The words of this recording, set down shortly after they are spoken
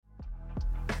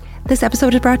This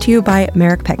episode is brought to you by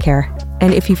Merrick Pet Care.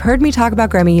 And if you've heard me talk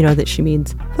about Grammy, you know that she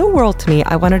means the world to me.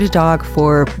 I wanted a dog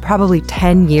for probably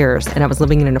 10 years, and I was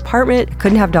living in an apartment,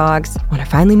 couldn't have dogs. When I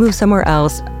finally moved somewhere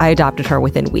else, I adopted her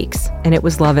within weeks, and it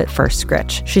was love at first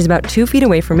scritch. She's about 2 feet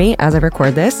away from me as I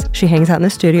record this. She hangs out in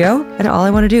the studio, and all I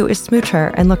want to do is smooch her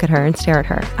and look at her and stare at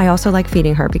her. I also like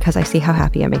feeding her because I see how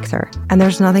happy it makes her. And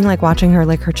there's nothing like watching her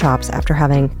lick her chops after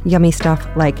having yummy stuff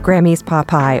like Grammy's pot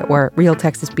pie or real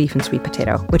Texas beef and sweet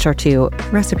potato, which are 2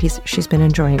 recipes she's been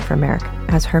enjoying from Merrick.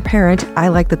 As her parent, I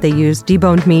like that they use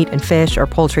deboned meat and fish or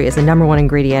poultry as the #1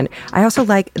 ingredient. I also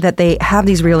like that they have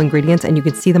these real ingredients and you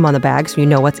can see them on the bag so you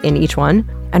know what's in each one.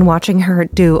 And watching her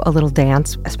do a little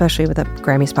dance, especially with a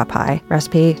Grammy's pot pie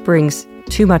recipe, brings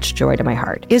too much joy to my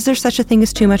heart. Is there such a thing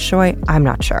as too much joy? I'm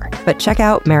not sure. But check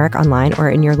out Merrick online or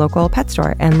in your local pet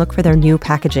store and look for their new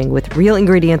packaging with real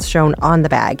ingredients shown on the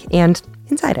bag and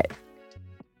inside it.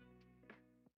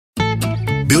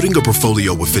 Building a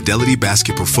portfolio with Fidelity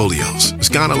Basket Portfolios is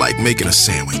kind of like making a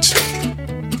sandwich.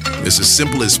 It's as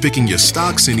simple as picking your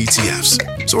stocks and ETFs,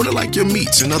 sort of like your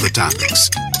meats and other toppings,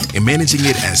 and managing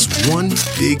it as one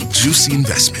big, juicy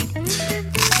investment.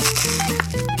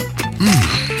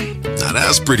 Now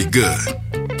that's pretty good.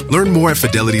 Learn more at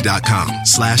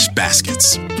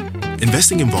fidelity.com/baskets.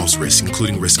 Investing involves risk,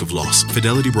 including risk of loss.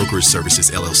 Fidelity Brokerage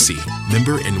Services, LLC.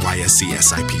 Member NYSE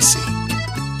SIPC.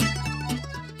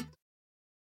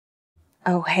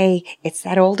 Oh, hey, it's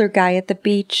that older guy at the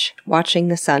beach watching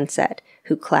the sunset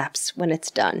who claps when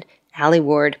it's done. Allie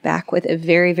Ward back with a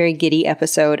very, very giddy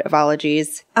episode of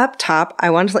Ologies. Up top, I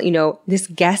want to let you know this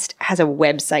guest has a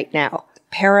website now.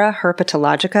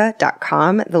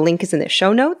 paraherpetologica.com. The link is in the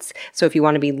show notes. So if you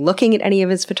want to be looking at any of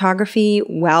his photography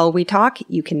while we talk,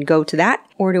 you can go to that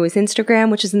or to his Instagram,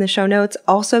 which is in the show notes.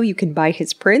 Also, you can buy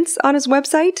his prints on his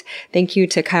website. Thank you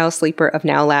to Kyle Sleeper of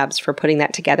Now Labs for putting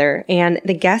that together. And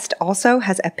the guest also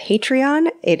has a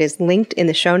Patreon. It is linked in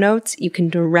the show notes. You can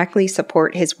directly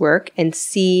support his work and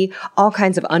see all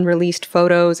kinds of unreleased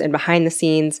photos and behind the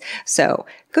scenes. So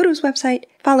go to his website,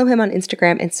 follow him on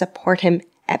Instagram, and support him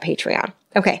at Patreon.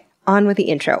 Okay, on with the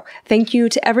intro. Thank you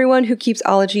to everyone who keeps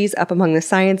Ologies up among the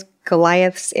science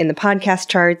Goliaths in the podcast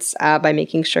charts by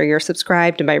making sure you're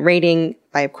subscribed and by rating,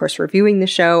 by, of course, reviewing the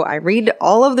show. I read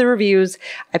all of the reviews.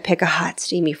 I pick a hot,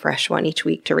 steamy, fresh one each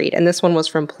week to read. And this one was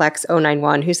from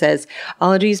Plex091, who says,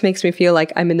 Ologies makes me feel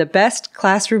like I'm in the best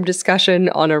classroom discussion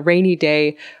on a rainy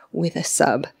day with a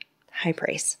sub. High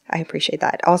praise. I appreciate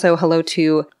that. Also, hello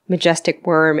to Majestic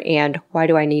Worm and Why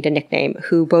Do I Need a Nickname,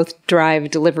 who both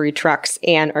drive delivery trucks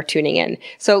and are tuning in.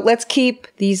 So let's keep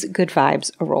these good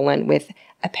vibes rolling with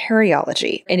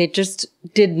Aperiology. And it just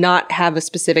did not have a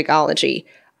specific ology.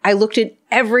 I looked at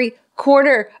every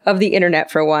corner of the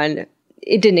internet for one.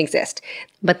 It didn't exist.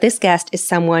 But this guest is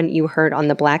someone you heard on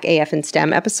the Black AF in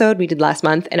STEM episode we did last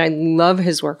month, and I love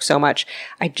his work so much.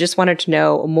 I just wanted to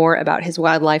know more about his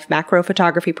wildlife macro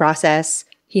photography process.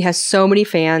 He has so many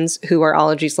fans who are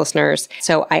Ologies listeners.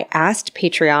 So I asked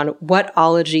Patreon what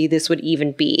ology this would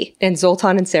even be. And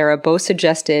Zoltan and Sarah both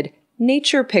suggested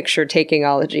nature picture taking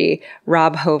ology.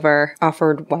 Rob Hover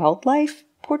offered wildlife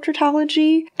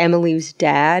portraitology. Emily's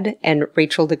dad and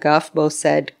Rachel DeGuff both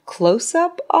said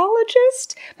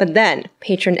close-up-ologist. But then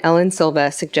patron Ellen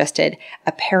Silva suggested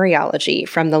aperiology,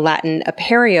 from the Latin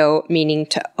aperio, meaning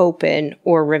to open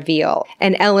or reveal.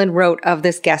 And Ellen wrote of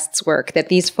this guest's work that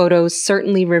these photos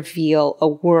certainly reveal a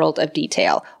world of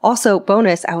detail. Also,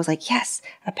 bonus, I was like, yes,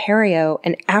 aperio,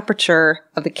 an aperture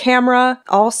of the camera,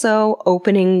 also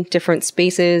opening different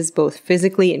spaces, both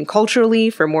physically and culturally,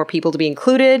 for more people to be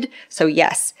included. So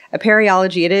yes,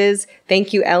 aperiology it is.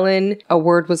 Thank you, Ellen. A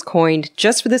word was coined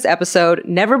just for this episode.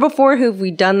 Never before have we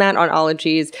done that on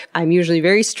Ologies. I'm usually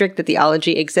very strict that the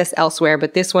ology exists elsewhere,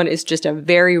 but this one is just a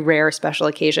very rare special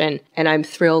occasion, and I'm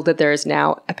thrilled that there is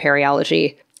now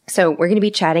aperiology. So we're going to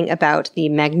be chatting about the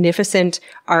magnificent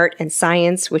art and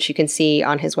science, which you can see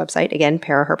on his website. Again,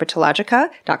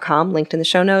 paraherpetologica.com, linked in the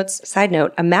show notes. Side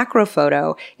note, a macro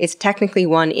photo is technically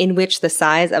one in which the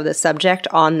size of the subject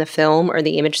on the film or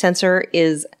the image sensor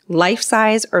is life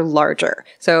size or larger.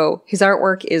 So his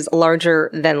artwork is larger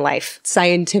than life,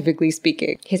 scientifically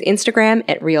speaking. His Instagram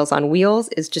at Reels on Wheels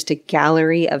is just a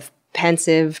gallery of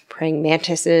pensive praying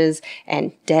mantises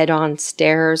and dead-on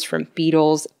stares from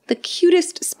beetles. the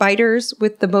cutest spiders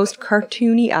with the most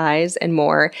cartoony eyes and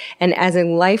more. And as a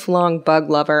lifelong bug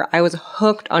lover, I was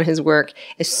hooked on his work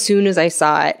as soon as I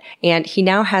saw it. And he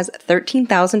now has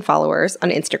 13,000 followers on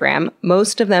Instagram,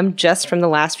 most of them just from the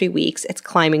last few weeks. It's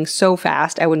climbing so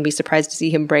fast. I wouldn't be surprised to see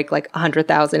him break like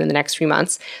 100,000 in the next few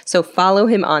months. So follow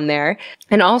him on there.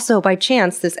 And also, by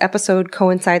chance, this episode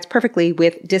coincides perfectly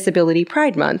with Disability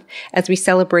Pride Month as we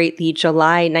celebrate the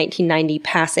July 1990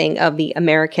 passing of the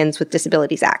Americans with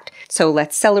Disabilities Act. So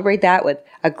let's celebrate that with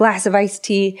a glass of iced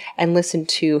tea and listen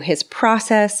to his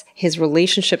process, his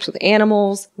relationships with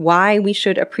animals, why we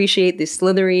should appreciate the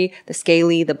slithery, the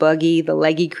scaly, the buggy, the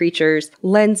leggy creatures,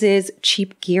 lenses,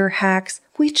 cheap gear hacks,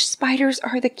 which spiders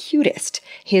are the cutest,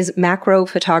 his macro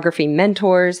photography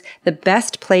mentors, the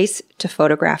best place to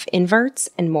photograph inverts,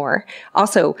 and more.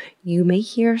 Also, you may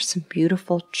hear some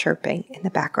beautiful chirping in the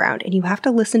background, and you have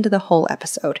to listen to the whole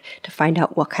episode to find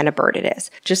out what kind of bird it is.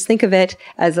 Just think of it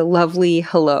as a lovely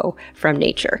hello from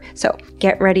nature. So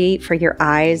get ready for your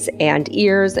eyes and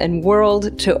ears and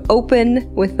world to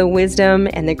open with the wisdom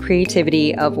and the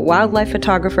creativity of wildlife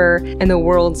photographer and the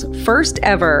world's first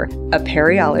ever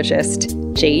apariologist,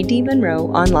 J.D. Monroe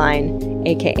Online,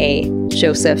 aka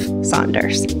Joseph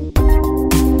Saunders.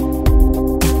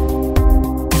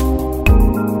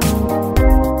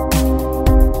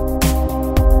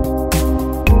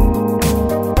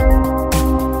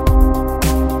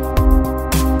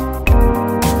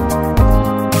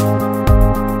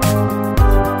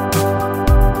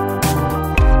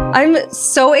 I'm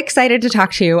so excited to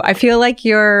talk to you. I feel like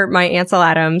you're my Ansel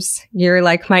Adams. You're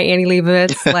like my Annie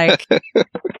Leibovitz, like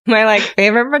my like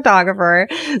favorite photographer.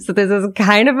 So this is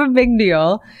kind of a big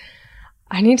deal.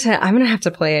 I'm going to have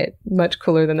to play it much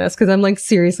cooler than this because I'm like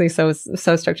seriously so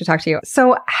stoked to talk to you.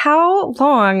 So how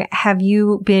long have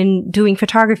you been doing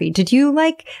photography? Did you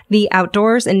like the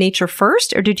outdoors and nature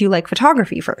first, or did you like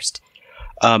photography first?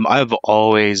 I've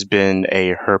always been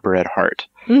a herper at heart.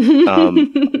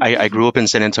 I grew up in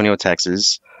San Antonio,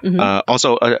 Texas.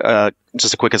 Also,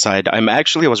 just a quick aside, I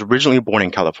was originally born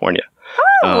in California.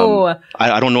 Oh.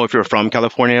 I don't know if you're from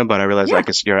California, but I realize I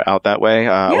guess you're out that way.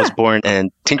 I was born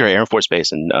in Tinker Air Force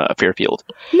Base in Fairfield.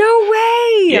 No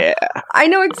way! Yeah. I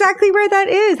know exactly where that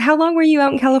is. How long were you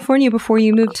out in California before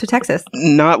you moved to Texas?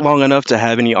 Not long enough to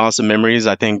have any awesome memories.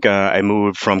 I think I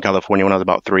moved from California when I was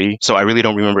about 3, so I really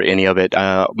don't remember any of it.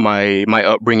 My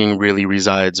upbringing really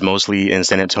resides mostly in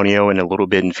San Antonio and a little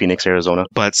bit in Phoenix, Arizona.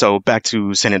 But so back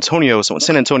to San Antonio. So in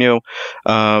San Antonio,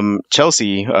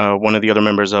 Chelsea, one of the other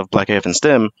members of Black AF and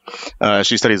STEM,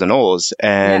 she studies anoles,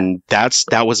 and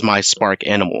that was my spark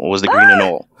animal, was the green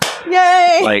anole.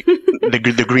 Yay! Like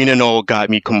the green anole got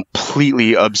me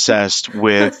completely obsessed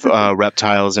with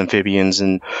reptiles, amphibians,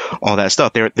 and all that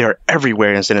stuff. They're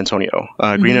everywhere in San Antonio.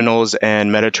 Green anoles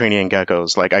and Mediterranean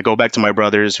geckos. Like I go back to my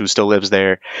brother's who still lives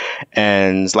there,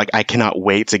 and like I cannot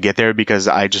wait to get there because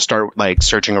I just start like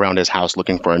searching around his house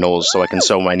looking for anoles so I can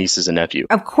show my nieces and nephew.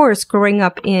 Of course, growing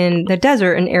up in the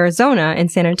desert in Arizona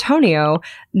and San Antonio,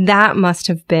 that must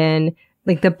have been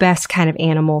like the best kind of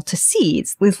animal to see,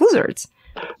 these lizards.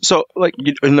 So, like,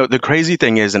 the crazy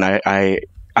thing is, and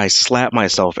I slap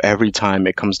myself every time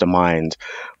it comes to mind,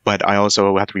 but I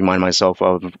also have to remind myself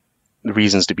of the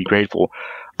reasons to be grateful.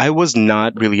 I was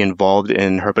not really involved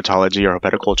in herpetology or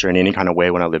herpetoculture in any kind of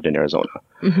way when I lived in Arizona.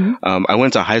 I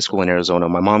went to high school in Arizona.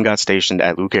 My mom got stationed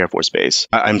at Luke Air Force Base.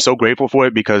 I'm so grateful for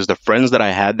it because the friends that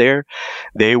I had there,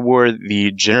 they were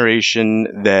the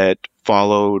generation that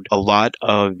followed a lot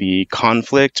of the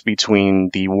conflict between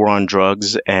the war on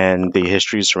drugs and the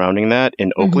history surrounding that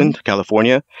in Oakland,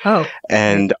 California. Oh.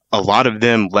 And a lot of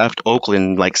them left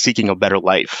Oakland like seeking a better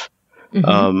life.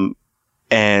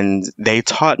 And they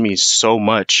taught me so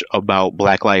much about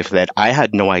Black life that I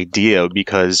had no idea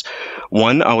because,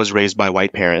 one, I was raised by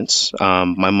white parents.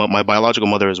 My biological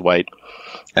mother is white.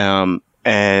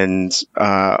 And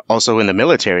also in the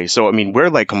military. So, I mean, we're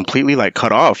like completely like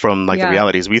cut off from like the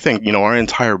realities. We think, our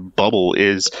entire bubble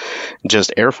is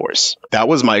just Air Force. That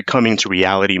was my coming to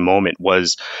reality moment,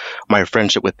 was my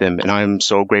friendship with them. And I'm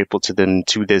so grateful to them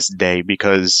to this day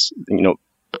because,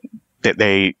 that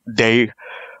they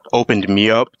opened me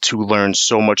up to learn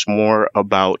so much more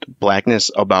about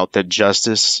Blackness, about the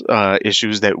justice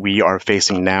issues that we are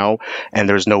facing now. And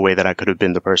there's no way that I could have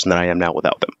been the person that I am now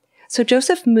without them. So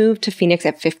Joseph moved to Phoenix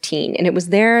at 15, and it was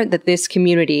there that this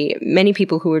community, many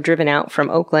people who were driven out from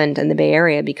Oakland and the Bay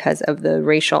Area because of the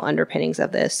racial underpinnings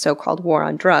of this so-called war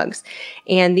on drugs.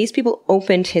 And these people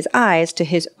opened his eyes to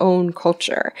his own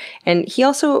culture. And he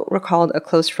also recalled a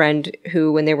close friend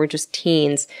who, when they were just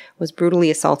teens, was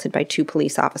brutally assaulted by 2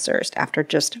 police officers after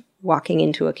just walking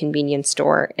into a convenience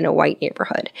store in a white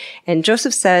neighborhood. And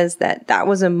Joseph says that that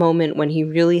was a moment when he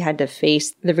really had to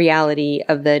face the reality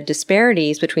of the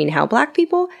disparities between how Black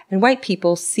people and white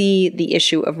people see the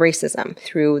issue of racism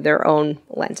through their own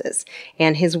lenses.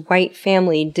 And his white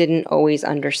family didn't always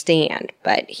understand,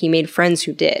 but he made friends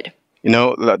who did. You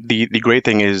know, the great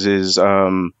thing is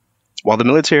while the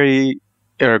military,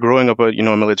 growing up a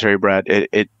military brat,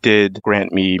 it did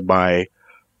grant me my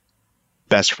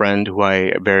best friend, who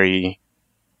I very,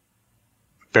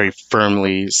 very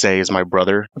firmly say is my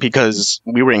brother, because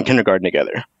we were in kindergarten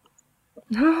together.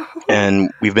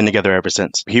 And we've been together ever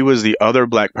since. He was the other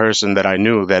Black person that I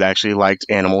knew that actually liked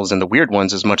animals and the weird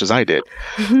ones as much as I did.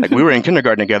 Like, we were in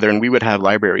kindergarten together, and we would have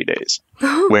library days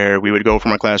where we would go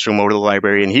from our classroom over to the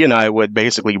library, and he and I would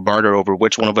basically barter over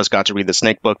which one of us got to read the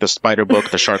snake book, the spider book,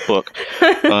 the shark book.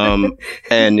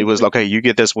 And it was like, okay, you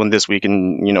get this one this week,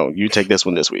 and you take this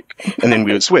one this week. And then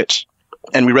we would switch.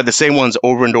 And we read the same ones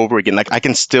over and over again. Like, I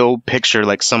can still picture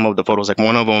like some of the photos. Like,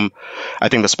 one of them, I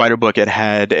think the spider book, it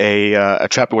had a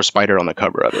trapdoor spider on the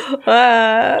cover of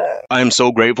it. I'm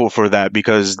so grateful for that,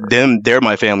 because they're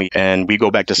my family, and we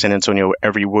go back to San Antonio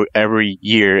every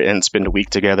year and spend a week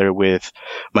together with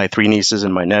my 3 nieces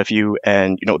and my nephew.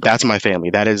 And that's my family.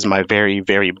 That is my very,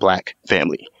 very Black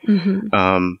family.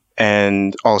 Mm-hmm.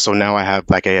 And also now I have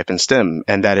Black AF in STEM,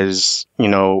 and that is,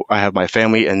 I have my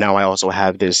family, and now I also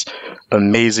have this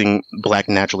amazing Black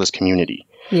naturalist community.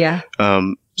 Yeah.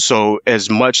 So as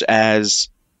much as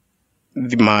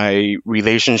my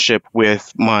relationship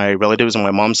with my relatives on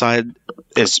my mom's side,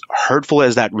 as hurtful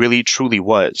as that really truly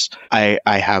was, I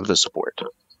have the support.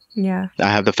 Yeah.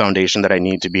 I have the foundation that I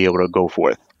need to be able to go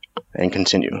forth and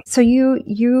continue. So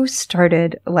you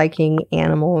started liking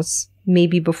animals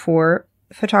maybe before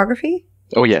photography?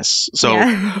 Oh yes. So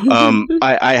yeah.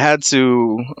 I had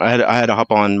to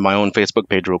hop on my own Facebook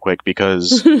page real quick,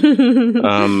 because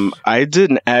I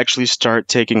didn't actually start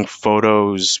taking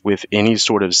photos with any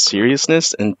sort of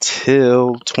seriousness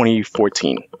until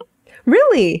 2014.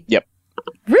 Really? Yep.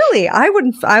 Really? I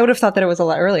would have thought that it was a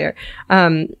lot earlier.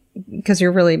 Because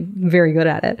you're really very good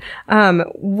at it.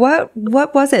 What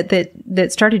was it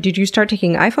that started? Did you start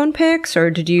taking iPhone pics, or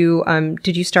did you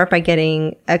start by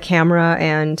getting a camera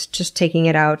and just taking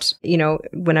it out,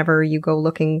 whenever you go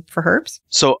looking for herbs?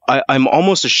 So I'm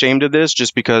almost ashamed of this,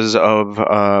 just because of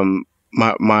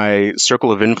my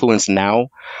circle of influence now.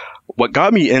 What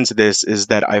got me into this is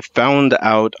that I found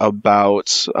out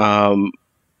about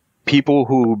people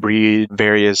who breed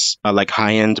various like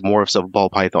high-end morphs of ball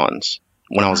pythons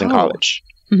when I was in college.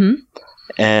 Mm-hmm.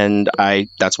 And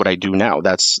that's what I do now.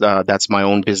 That's my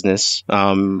own business.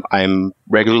 I'm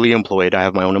regularly employed. I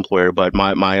have my own employer, but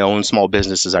my own small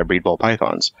business is I breed ball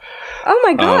pythons. Oh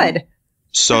my God.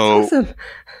 So That's awesome.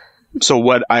 So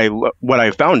what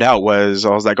I found out was, I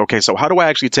was like, okay, so how do I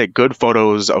actually take good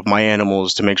photos of my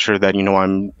animals to make sure that,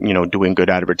 I'm, doing good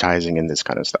advertising and this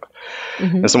kind of stuff.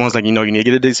 Mm-hmm. And someone's like, you need to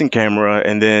get a decent camera.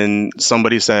 And then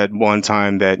somebody said one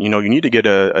time that, you need to get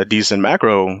a decent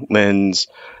macro lens,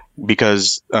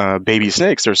 because baby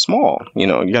snakes, they're small. You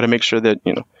got to make sure that,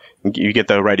 you get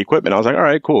the right equipment. I was like, all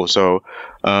right, cool. So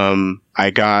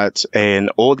I got an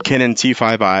old Canon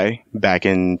T5i back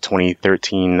in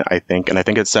 2013, I think. And I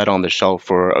think it sat on the shelf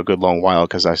for a good long while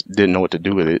because I didn't know what to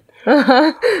do with it.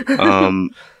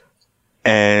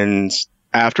 And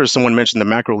after someone mentioned the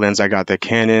macro lens, I got the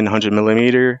Canon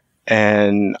 100mm.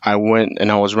 And I went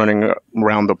and I was running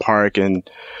around the park and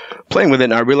playing with it.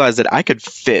 And I realized that I could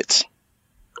fit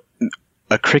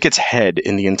a cricket's head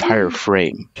in the entire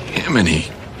frame. Jiminy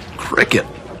cricket.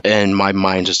 And my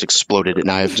mind just exploded, and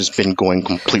I've just been going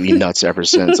completely nuts ever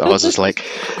since. I was just like,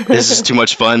 this is too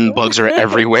much fun. Bugs are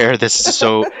everywhere. This is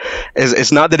so...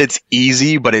 It's not that it's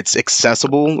easy, but it's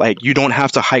accessible. Like, you don't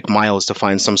have to hike miles to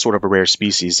find some sort of a rare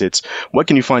species. It's what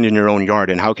can you find in your own yard,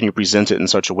 and how can you present it in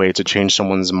such a way to change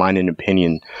someone's mind and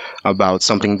opinion about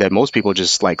something that most people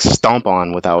just, like, stomp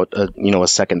on without, a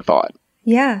second thought.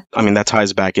 Yeah. I mean, that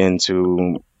ties back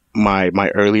into my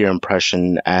earlier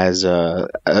impression as a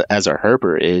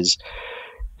herper is,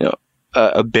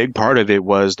 a big part of it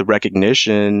was the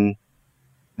recognition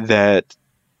that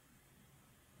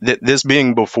this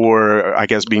being before, I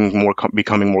guess,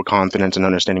 becoming more confident and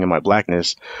understanding of my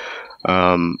Blackness.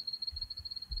 I've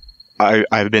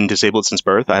been disabled since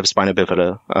birth. I have spina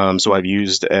bifida, so I've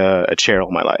used a chair all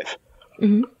my life.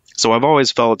 Mm-hmm. So I've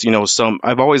always felt,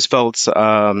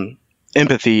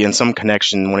 empathy and some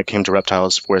connection when it came to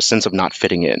reptiles for a sense of not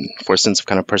fitting in, for a sense of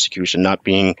kind of persecution, not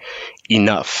being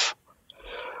enough.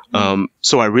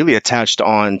 So I really attached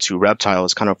on to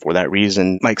reptiles kind of for that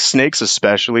reason, like snakes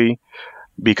especially,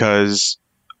 because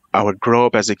I would grow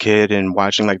up as a kid and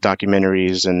watching like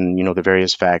documentaries and, you know, the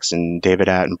various facts and David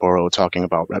Attenborough talking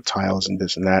about reptiles and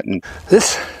this and that. And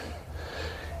this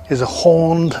is a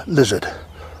horned lizard.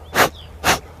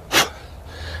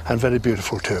 And very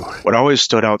beautiful too. What always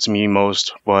stood out to me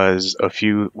most was a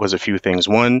few things.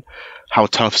 One, how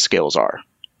tough scales are.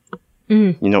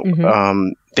 You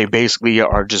know, they basically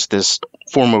are just this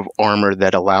form of armor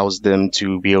that allows them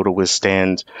to be able to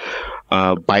withstand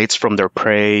bites from their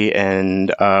prey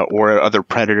and or other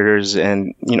predators,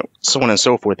 and you know, so on and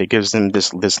so forth. It gives them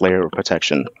this layer of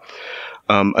protection.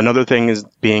 Another thing is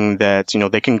being that, you know,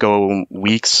 they can go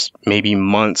weeks, maybe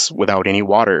months without any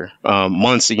water.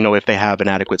 Months, you know, if they have an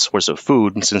adequate source of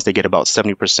food, since they get about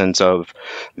 70% of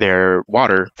their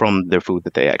water from their food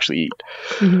that they actually eat.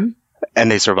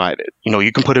 And they survive it. You know,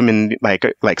 you can put them in like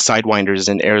sidewinders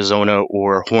in Arizona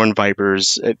or horned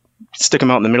vipers, stick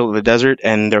them out in the middle of the desert,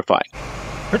 and they're fine.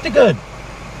 Pretty good.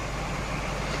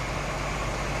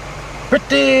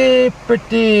 Pretty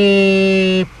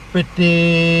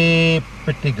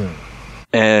good.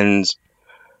 And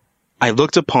I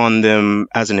looked upon them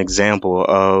as an example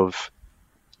of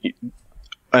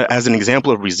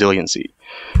resiliency.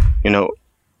 You know,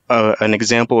 an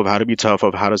example of how to be tough,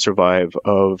 of how to survive,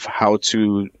 of how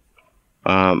to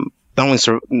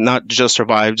not just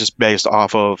survive just based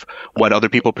off of what other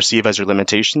people perceive as your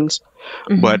limitations,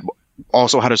 but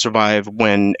also how to survive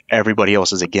when everybody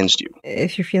else is against you.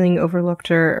 If you're feeling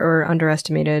overlooked or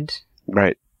underestimated.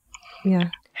 Right.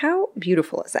 Yeah. How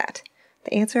beautiful is that?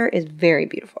 The answer is very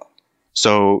beautiful.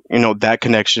 So, you know, that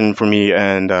connection for me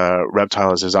and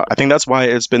reptiles is, I think that's why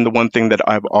it's been the one thing that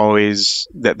I've always,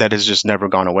 that has just never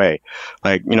gone away.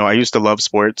 Like, you know, I used to love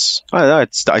sports. I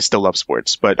still love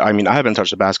sports, but I mean, I haven't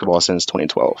touched a basketball since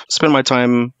 2012. Spent my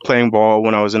time playing ball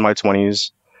when I was in my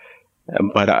 20s,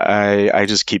 but I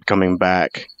just keep coming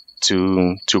back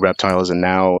to reptiles. And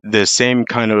now the same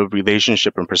kind of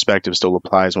relationship and perspective still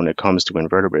applies when it comes to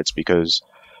invertebrates, because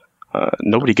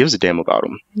nobody gives a damn about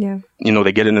them. Yeah. You know,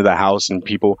 they get into the house and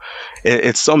people,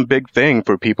 it's some big thing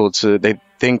for people they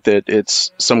think that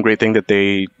it's some great thing that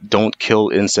they don't kill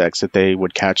insects, that they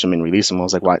would catch them and release them. I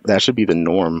was like, why? That should be the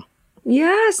norm.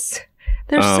 Yes.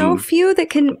 There's so few that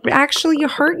can actually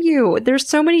hurt you. There's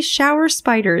so many shower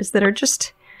spiders that are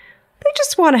they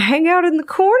just want to hang out in the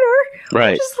corner.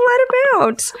 Right. Just let them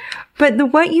out.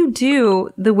 But what you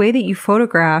do, the way that you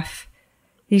photograph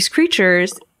these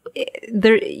creatures,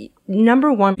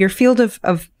 number one, your field of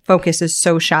focus is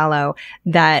so shallow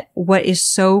that what is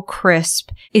so crisp,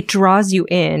 it draws you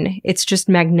in. It's just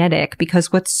magnetic,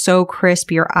 because what's so crisp,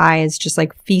 your eyes just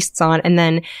like feasts on. And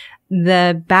then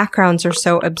the backgrounds are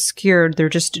so obscured. They're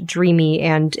just dreamy,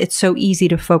 and it's so easy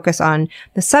to focus on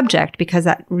the subject because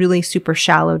that really super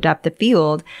shallow depth of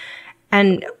field.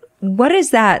 And what is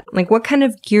that? Like, what kind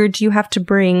of gear do you have to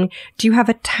bring? Do you have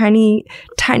a tiny,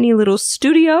 tiny little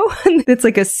studio that's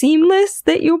like a seamless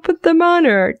that you put them on?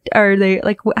 Or are they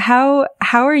like, how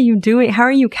are you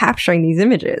capturing these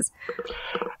images?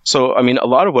 So, I mean, a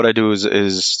lot of what I do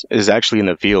is actually in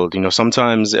the field. You know,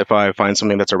 sometimes if I find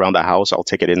something that's around the house, I'll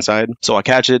take it inside. So I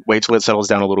catch it, wait till it settles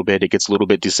down a little bit. It gets a little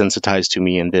bit desensitized to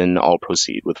me, and then I'll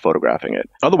proceed with photographing it.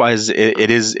 Otherwise,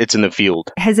 it's in the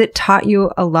field. Has it taught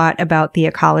you a lot about the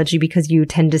ecology because you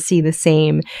tend to see the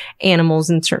same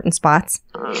animals in certain spots?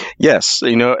 Yes.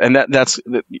 You know, and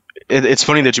it's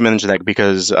funny that you mentioned that,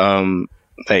 because,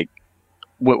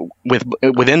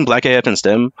 within Black AF and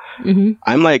STEM,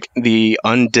 I'm like the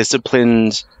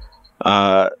undisciplined,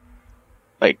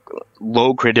 like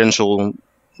low credential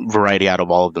variety out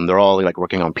of all of them. They're all like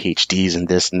working on PhDs and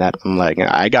this and that. I'm like,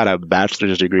 I got a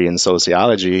bachelor's degree in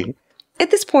sociology.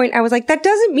 At this point, I was like, that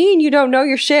doesn't mean you don't know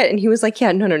your shit. And he was like,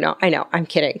 yeah, no, I know, I'm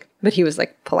kidding. But he was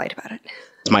like polite about it.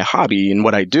 It's my hobby, and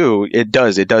what I do, it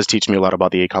does teach me a lot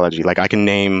about the ecology. Like I can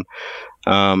name,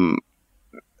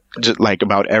 just like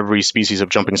about every species of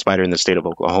jumping spider in the state of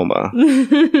Oklahoma.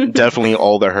 Definitely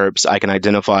all the herps. I can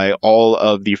identify all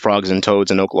of the frogs and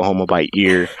toads in Oklahoma by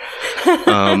ear.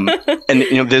 And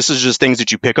you know, this is just things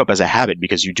that you pick up as a habit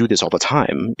because you do this all the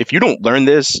time. If you don't learn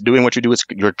this, doing what you do,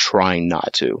 you're trying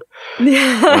not to.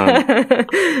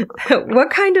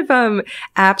 What kind of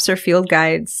apps or field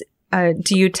guides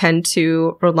do you tend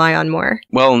to rely on more?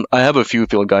 Well, I have a few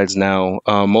field guides now.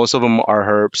 Most of them are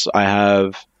herps. I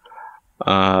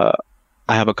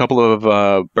have a couple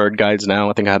of bird guides now.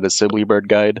 I think I have the Sibley bird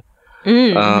guide.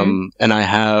 And I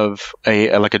have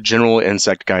a general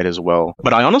insect guide as well.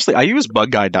 But I use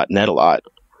bugguide.net a lot.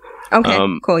 Okay,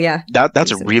 cool, yeah.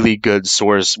 That's a really good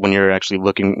source when you're actually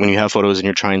looking, when you have photos and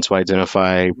you're trying to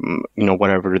identify,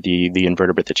 whatever the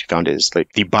invertebrate that you found is.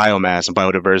 Like the biomass and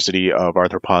biodiversity of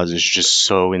arthropods is just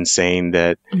so insane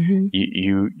that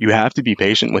you have to be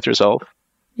patient with yourself.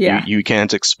 Yeah. You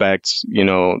can't expect,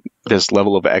 this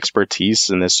level of expertise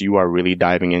unless you are really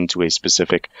diving into a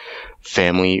specific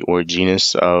family or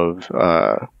genus of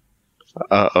a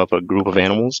group of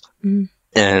animals.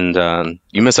 And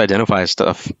you misidentify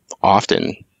stuff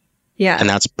often. Yeah. And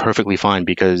that's perfectly fine,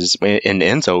 because in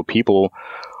Ento, people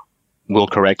will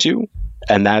correct you.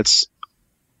 And that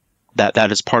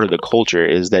is part of the culture,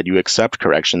 is that you accept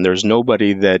correction. There's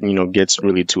nobody that, gets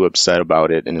really too upset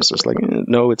about it. And it's just like,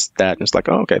 no, it's that. And it's like,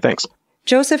 oh, okay, thanks.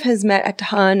 Joseph has met a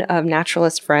ton of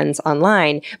naturalist friends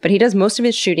online, but he does most of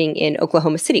his shooting in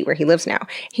Oklahoma City, where he lives now.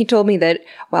 He told me that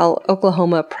while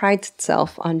Oklahoma prides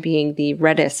itself on being the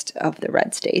reddest of the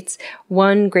red states,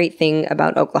 one great thing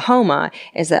about Oklahoma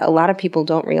is that a lot of people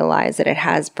don't realize that it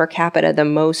has per capita the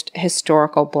most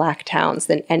historical black towns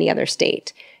than any other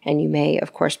state. And you may,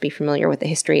 of course, be familiar with the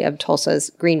history of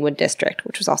Tulsa's Greenwood District,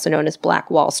 which was also known as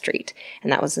Black Wall Street.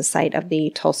 And that was the site of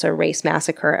the Tulsa Race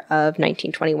Massacre of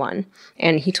 1921.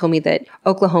 And he told me that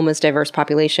Oklahoma's diverse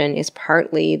population is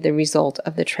partly the result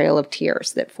of the Trail of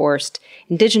Tears that forced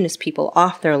indigenous people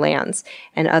off their lands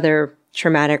and other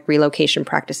traumatic relocation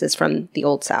practices from the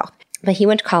Old South. But he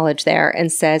went to college there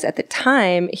and says at the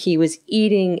time he was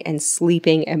eating and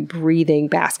sleeping and breathing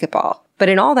basketball. But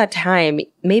in all that time,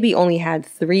 maybe only had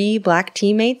 3 black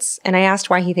teammates. And I asked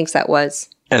why he thinks that was.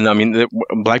 And I mean,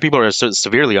 black people are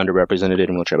severely underrepresented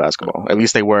in wheelchair basketball. At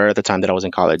least they were at the time that I was in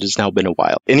college. It's now been a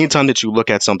while. Anytime that you look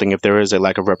at something, if there is a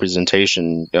lack of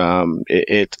representation,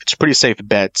 it's a pretty safe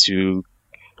bet to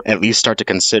at least start to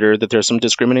consider that there's some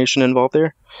discrimination involved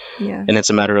there. Yeah. And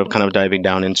it's a matter of kind of diving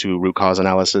down into root cause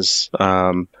analysis.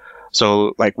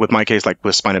 So like with my case, like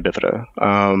with spina bifida,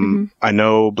 I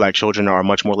know black children are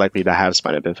much more likely to have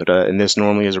spina bifida, and this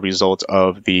normally is a result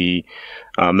of the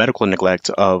medical neglect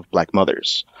of black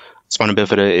mothers. Spina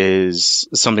bifida is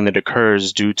something that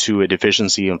occurs due to a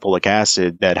deficiency in folic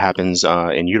acid that happens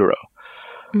in utero.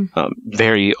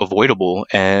 Very avoidable,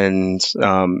 and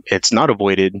it's not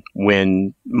avoided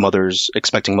when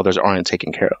expecting mothers aren't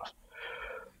taken care of.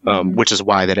 Which is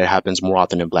why that it happens more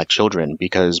often in black children,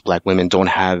 because black women don't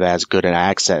have as good an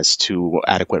access to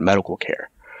adequate medical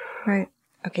care. Right.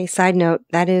 Okay, side note,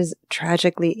 that is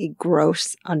tragically a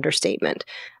gross understatement.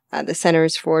 The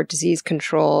Centers for Disease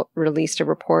Control released a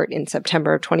report in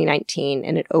September of 2019,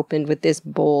 and it opened with this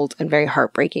bold and very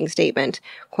heartbreaking statement.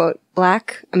 Quote,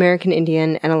 Black, American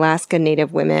Indian, and Alaska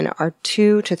Native women are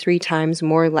 2 to 3 times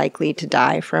more likely to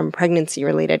die from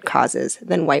pregnancy-related causes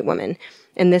than white women.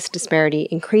 And this disparity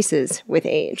increases with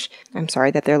age. I'm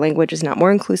sorry that their language is not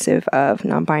more inclusive of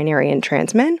non-binary and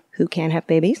trans men who can have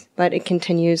babies, but it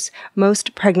continues.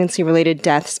 Most pregnancy-related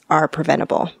deaths are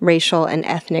preventable. Racial and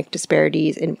ethnic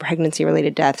disparities in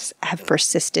pregnancy-related deaths have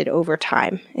persisted over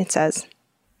time, it says.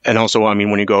 And also, I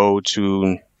mean, when you go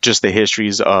to just the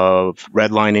histories of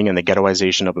redlining and the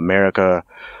ghettoization of America,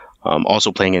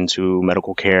 also playing into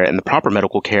medical care and the proper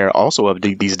medical care also of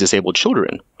these disabled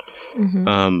children.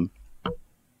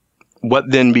 What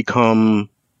then become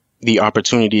the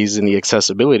opportunities and the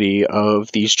accessibility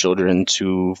of these children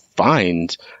to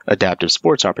find adaptive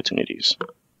sports opportunities?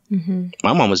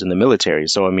 My mom was in the military,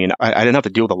 so I mean, I didn't have to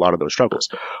deal with a lot of those struggles.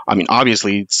 I mean,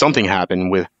 obviously, something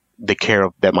happened with the care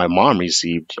that my mom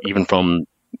received, even from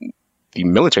the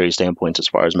military standpoint, as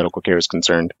far as medical care is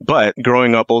concerned. But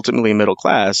growing up ultimately middle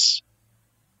class,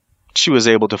 she was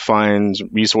able to find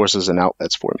resources and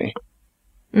outlets for me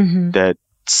that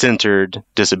centered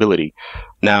disability.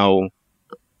 Now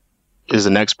is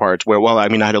the next part where, well, I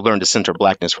mean, I had to learn to center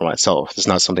blackness for myself. It's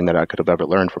not something that I could have ever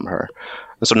learned from her.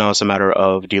 And so now it's a matter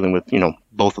of dealing with,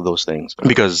 both of those things,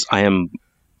 because I am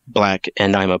black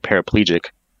and I'm a paraplegic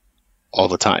all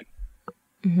the time.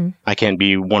 I can't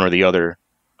be one or the other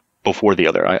before the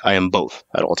other. I am both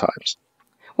at all times.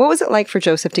 What was it like for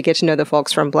Joseph to get to know the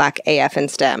folks from Black AF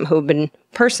and STEM, who have been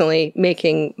personally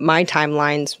making my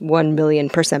timelines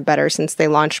 1,000,000% better since they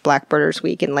launched Black Birders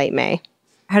Week in late May?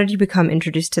 How did you become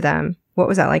introduced to them? What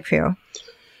was that like for you?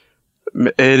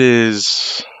 It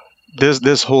is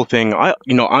this whole thing.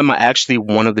 I'm actually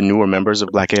one of the newer members of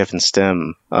Black AF and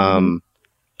STEM.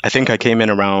 I think I came in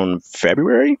around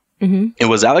February. It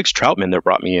was Alex Troutman that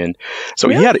brought me in. So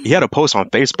really? he had a post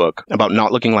on Facebook about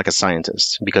not looking like a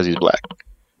scientist because he's black.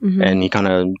 And he kind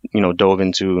of, dove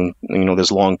into,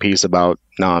 this long piece about,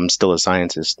 I'm still a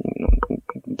scientist.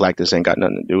 Blackness ain't got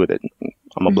nothing to do with it.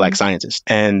 I'm a black scientist.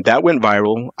 And that went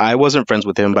viral. I wasn't friends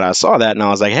with him, but I saw that and I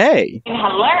was like, hey,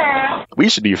 hello, we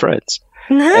should be friends.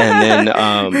 And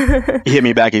then he hit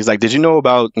me back. He's like, did you know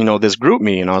about, this group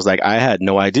me? And I was like, I had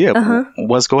no idea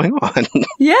what's going on.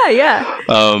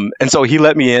 Yeah. And so he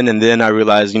let me in, and then I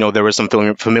realized, there were some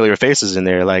familiar faces in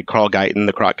there, like Carl Guyton,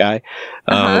 the Croc guy.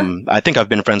 I think I've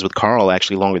been friends with Carl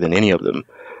actually longer than any of them.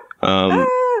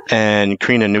 And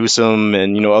Karina Newsom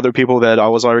and, other people that I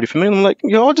was already familiar. I'm like,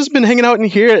 y'all just been hanging out in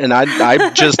here, and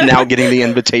I'm just now getting the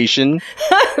invitation.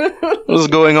 What's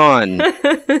going on?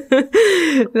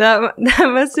 That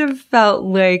must have felt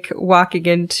like walking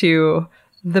into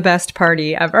the best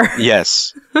party ever.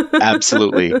 Yes,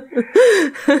 absolutely. And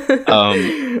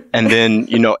then,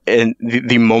 and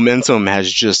the momentum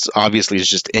has just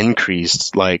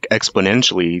increased like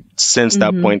exponentially since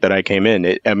that point that I came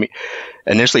in.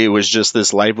 Initially it was just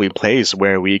this lively place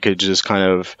where we could just kind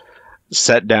of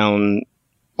set down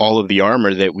all of the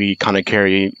armor that we kind of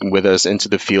carry with us into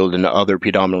the field and other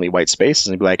predominantly white spaces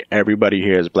and be like, everybody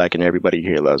here is black and everybody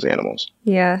here loves animals.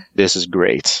 Yeah. This is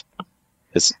great.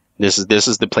 This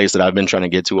is the place that I've been trying to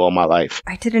get to all my life.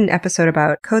 I did an episode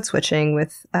about code switching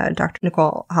with Dr.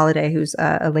 Nicole Holliday, who's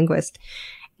a linguist.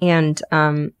 And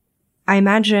I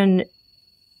imagine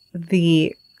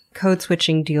the code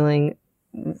switching dealing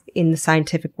in the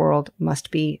scientific world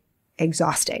must be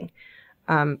exhausting.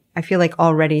 I feel like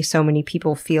already so many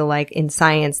people feel like in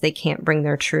science they can't bring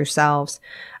their true selves.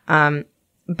 But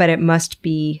it must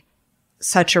be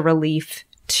such a relief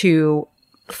to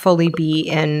fully be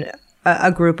in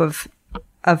a group of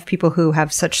people who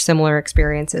have such similar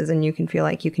experiences, and you can feel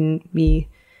like you can be,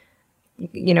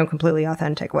 completely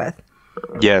authentic with.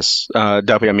 Yes,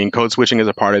 definitely. I mean, code switching is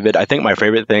a part of it. I think my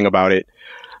favorite thing about it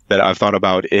that I've thought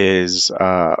about is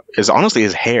honestly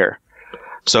his hair.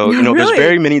 So, Really? There's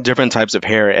very many different types of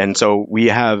hair. And so we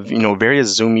have, various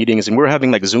Zoom meetings, and we're having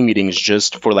like Zoom meetings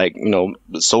just for like,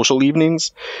 social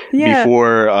evenings. Yeah.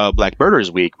 Before Black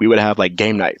Birders Week, we would have like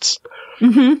game nights.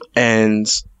 And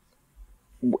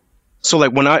so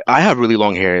like when I have really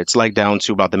long hair, it's like down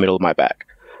to about the middle of my back.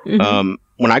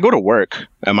 When I go to work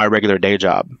at my regular day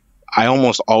job, I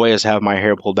almost always have my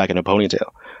hair pulled back in a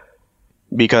ponytail,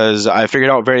 because I figured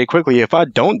out very quickly, if I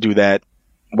don't do that,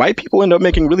 white people end up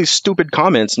making really stupid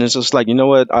comments. And it's just like, you know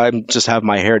what? I just have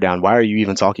my hair down. Why are you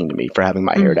even talking to me for having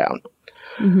my hair down?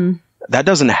 That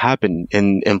doesn't happen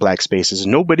in black spaces.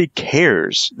 Nobody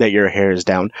cares that your hair is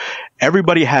down.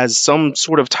 Everybody has some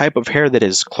sort of type of hair that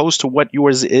is close to what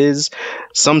yours is.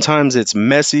 Sometimes it's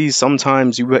messy.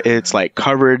 Sometimes it's like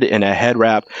covered in a head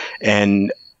wrap.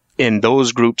 And in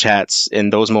those group chats,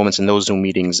 in those moments, in those Zoom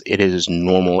meetings, it is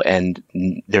normal, and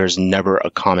there's never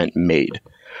a comment made.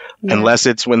 Yeah.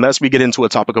 Unless we get into a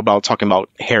topic about talking about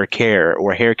hair care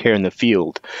or hair care in the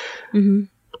field.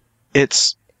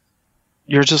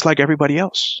 You're just like everybody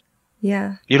else.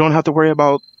 Yeah. You don't have to worry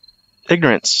about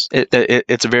ignorance.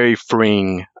 It's very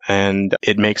freeing, and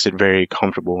it makes it very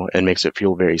comfortable and makes it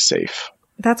feel very safe.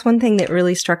 That's one thing that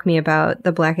really struck me about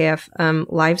the Black AF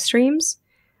live streams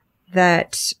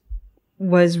that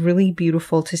was really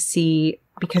beautiful to see,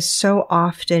 because so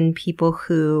often people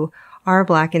who are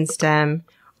Black in STEM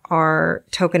are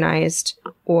tokenized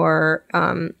or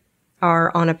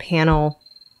are on a panel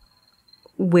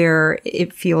where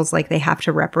it feels like they have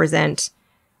to represent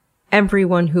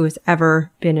everyone who has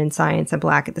ever been in science and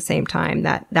Black at the same time.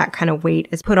 That kind of weight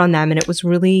is put on them. And it was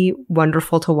really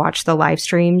wonderful to watch the live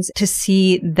streams, to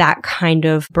see that kind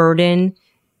of burden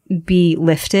be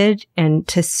lifted, and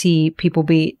to see people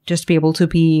be able to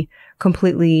be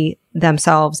completely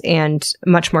themselves and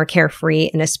much more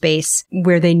carefree in a space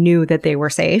where they knew that they were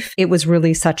safe. It was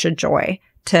really such a joy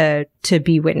to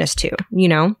be witness to,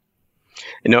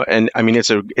 And I mean, it's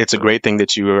a great thing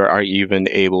that you are even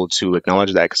able to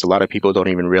acknowledge that, because a lot of people don't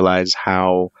even realize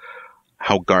how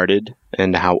guarded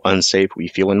and how unsafe we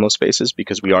feel in most spaces,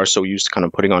 because we are so used to kind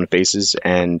of putting on faces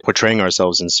and portraying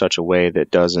ourselves in such a way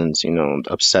that doesn't,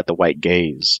 upset the white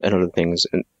gaze and other things.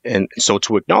 And so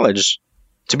to acknowledge,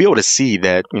 to be able to see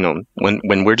that,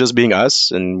 when we're just being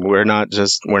us, and we're not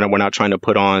trying to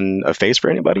put on a face for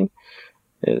anybody,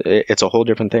 it's a whole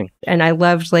different thing. And I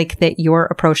loved that your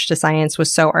approach to science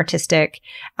was so artistic,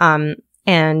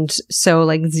 and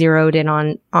so zeroed in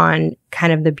on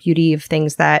kind of the beauty of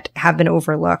things that have been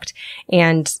overlooked.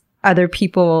 And other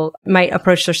people might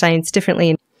approach their science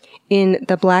differently. In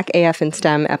the Black AF in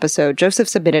STEM episode, Joseph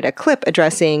submitted a clip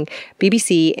addressing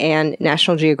BBC and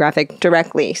National Geographic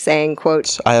directly, saying,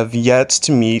 quote, I have yet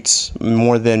to meet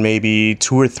more than maybe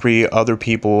 2 or 3 other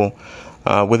people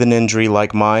with an injury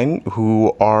like mine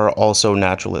who are also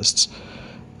naturalists.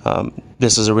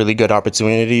 This is a really good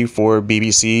opportunity for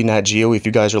BBC, Nat Geo. If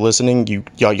you guys are listening,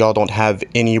 y'all don't have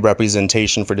any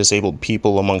representation for disabled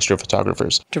people amongst your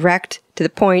photographers. Direct, to the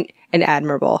point, and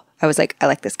admirable. I was like, I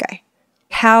like this guy.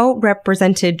 How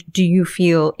represented do you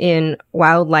feel in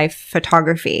wildlife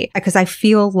photography? Because I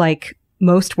feel like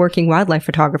most working wildlife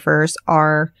photographers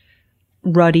are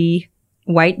ruddy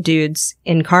white dudes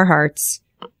in Carhartts.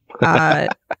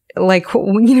 Like,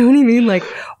 you know what I mean? Like,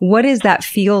 what is that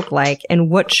field like, and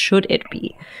what should it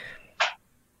be?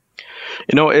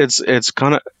 You know, it's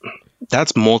kind of,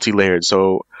 that's multi-layered.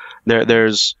 So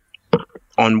there's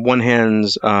on one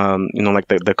hand, you know, like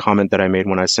the comment that I made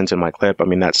when I sent in my clip. I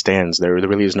mean, that stands. There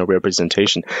really is no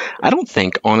representation. I don't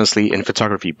think, honestly, in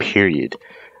photography, period,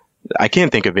 I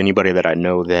can't think of anybody that I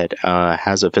know that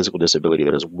has a physical disability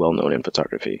that is well known in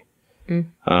photography.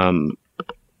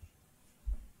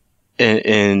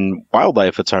 In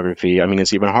wildlife photography, I mean,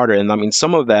 it's even harder. And I mean,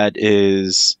 some of that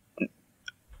is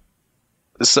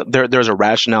there's a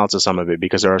rationale to some of it,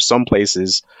 because there are some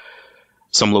places,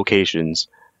 some locations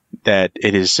that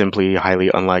it is simply highly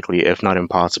unlikely, if not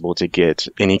impossible, to get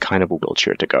any kind of a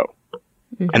wheelchair to go.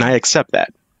 And I accept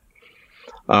that.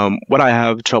 What I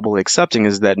have trouble accepting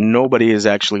is that nobody is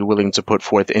actually willing to put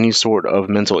forth any sort of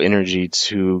mental energy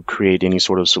to create any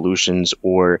sort of solutions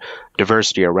or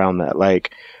diversity around that.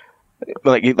 Like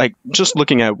just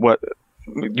looking at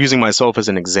using myself as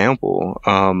an example,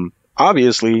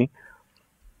 obviously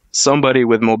somebody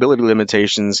with mobility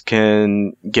limitations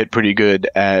can get pretty good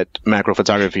at macro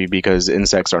photography because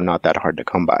insects are not that hard to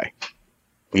come by,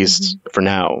 at least for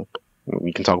now.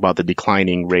 We can talk about the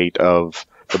declining rate of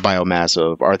the biomass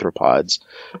of arthropods,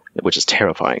 which is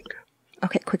terrifying.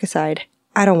 Okay, quick aside.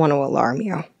 I don't want to alarm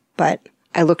you, but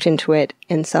I looked into it,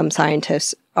 and some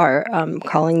scientists are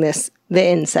calling this the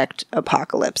insect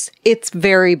apocalypse. It's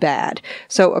very bad.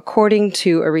 So according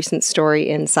to a recent story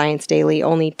in Science Daily,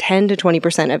 only 10 to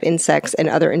 20% of insects and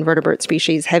other invertebrate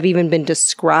species have even been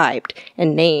described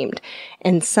and named.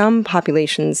 And some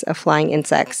populations of flying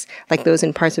insects, like those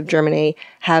in parts of Germany,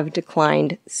 have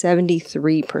declined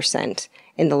 73%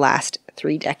 in the last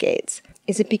 3 decades.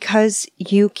 Is it because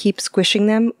you keep squishing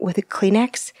them with a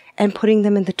Kleenex and putting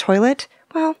them in the toilet?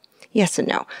 Well, yes and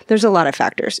no. There's a lot of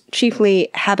factors, chiefly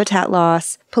habitat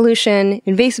loss, pollution,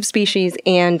 invasive species,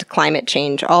 and climate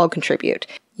change all contribute.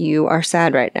 You are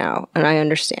sad right now, and I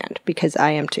understand, because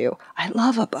I am too. I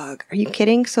love a bug. Are you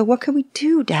kidding? So what can we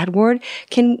do, Dad Ward?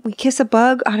 Can we kiss a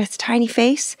bug on its tiny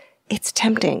face? It's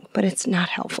tempting, but it's not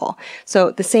helpful.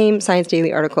 So the same Science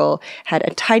Daily article had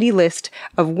a tidy list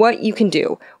of what you can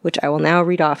do, which I will now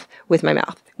read off with my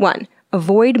mouth. 1.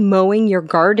 Avoid mowing your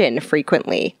garden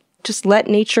frequently. Just let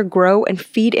nature grow and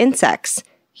feed insects.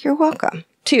 You're welcome.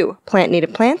 2. Plant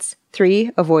native plants.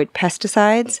 3. Avoid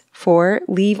pesticides. 4.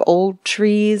 Leave old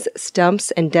trees,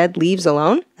 stumps, and dead leaves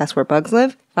alone. That's where bugs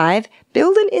live. 5.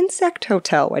 Build an insect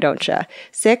hotel, why don't ya?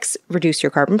 6. Reduce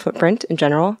your carbon footprint in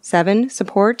general. 7.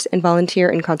 Support and volunteer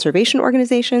in conservation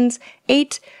organizations.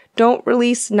 8. Don't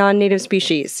release non-native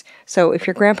species. So if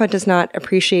your grandpa does not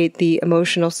appreciate the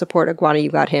emotional support iguana you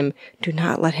got him, do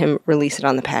not let him release it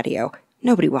on the patio.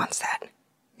 Nobody wants that,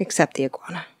 except the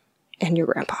iguana and your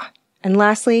grandpa. And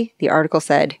lastly, the article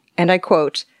said, and I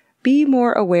quote, "Be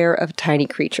more aware of tiny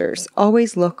creatures.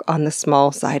 Always look on the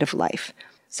small side of life."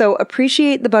 So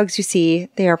appreciate the bugs you see.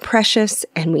 They are precious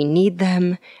and we need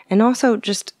them. And also,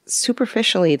 just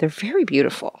superficially, they're very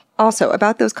beautiful. Also,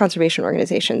 about those conservation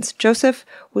organizations, Joseph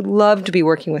would love to be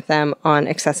working with them on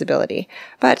accessibility.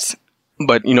 But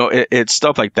you know, it's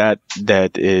stuff like that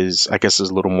that is, I guess,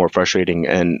 is a little more frustrating.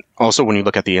 And also when you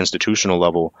look at the institutional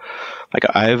level, like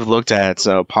I've looked at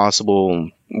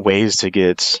possible ways to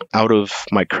get out of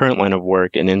my current line of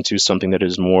work and into something that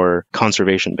is more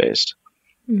conservation based.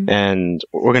 And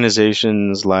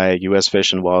organizations like U.S.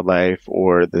 Fish and Wildlife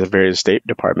or the various state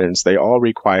departments, they all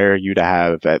require you to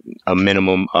have at a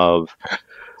minimum of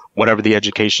whatever the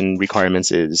education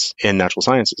requirements is in natural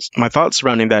sciences. My thoughts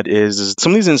surrounding that is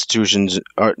some of these institutions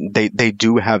they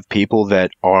do have people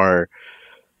that are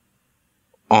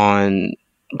on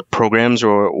programs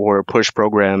or push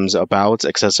programs about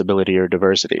accessibility or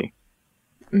diversity.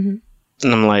 And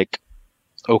I'm like,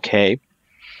 okay,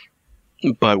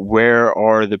 but where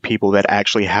are the people that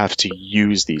actually have to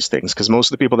use these things? Because most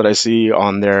of the people that I see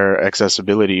on their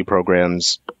accessibility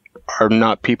programs are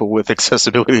not people with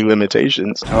accessibility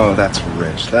limitations. Oh, that's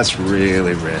rich. That's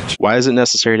really rich. Why is it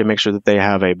necessary to make sure that they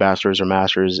have a bachelor's or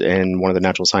master's in one of the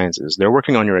natural sciences? They're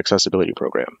working on your accessibility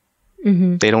program.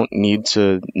 They don't need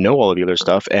to know all of the other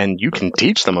stuff, and you can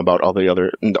teach them about all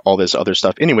this other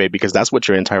stuff anyway, because that's what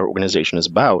your entire organization is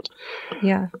about.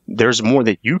 yeah, There's more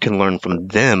that you can learn from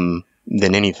them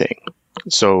than anything.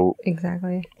 So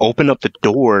Exactly. open up the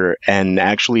door and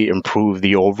actually improve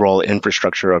the overall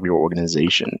infrastructure of your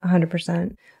organization.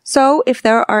 100%. So if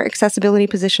there are accessibility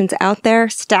positions out there,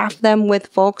 staff them with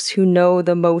folks who know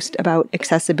the most about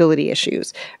accessibility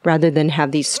issues rather than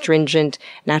have these stringent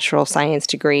natural science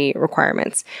degree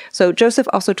requirements. So Joseph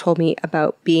also told me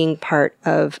about being part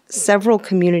of several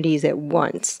communities at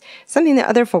once, something that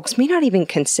other folks may not even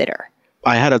consider.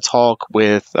 I had a talk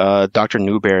with Dr.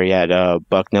 Newberry at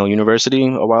Bucknell University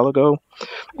a while ago.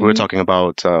 We were talking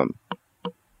about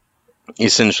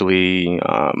essentially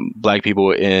Black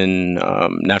people in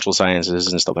natural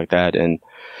sciences and stuff like that. And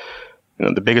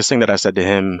the biggest thing that I said to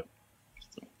him,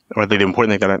 or the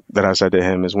important thing that I said to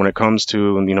him, is when it comes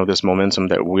to this momentum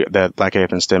that Black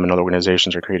AF and STEM and other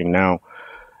organizations are creating now,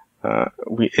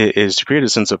 is to create a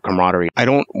sense of camaraderie. I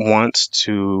don't want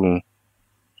to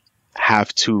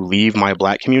have to leave my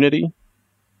Black community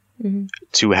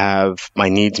to have my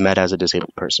needs met as a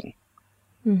disabled person.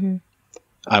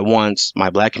 I want my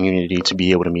Black community to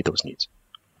be able to meet those needs.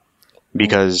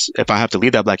 Because if I have to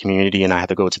leave that Black community and I have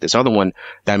to go to this other one,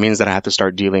 that means that I have to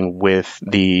start dealing with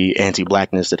the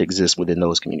anti-Blackness that exists within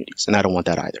those communities. And I don't want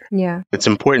that either. Yeah. It's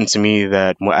important to me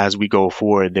that as we go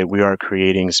forward, that we are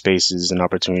creating spaces and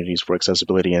opportunities for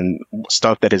accessibility and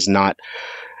stuff that is not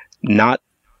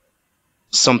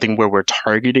something where we're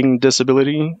targeting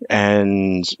disability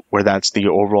and where that's the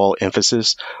overall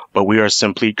emphasis, but we are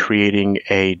simply creating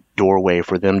a doorway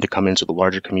for them to come into the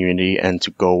larger community and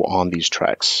to go on these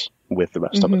tracks with the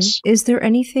rest of us. Is there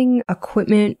anything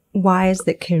equipment-wise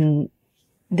that could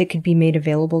be made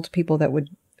available to people that would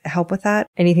help with that?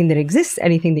 Anything that exists?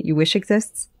 Anything that you wish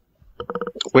exists?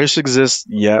 Wish exists,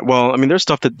 yeah. Well, I mean, there's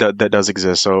stuff that does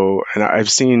exist. So, and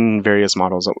I've seen various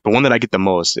models. The one that I get the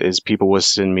most is people will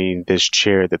send me this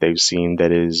chair that they've seen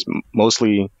that is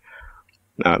mostly,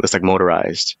 it's like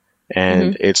motorized.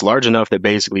 And it's large enough that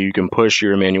basically you can push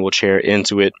your manual chair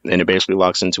into it and it basically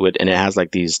locks into it. And it has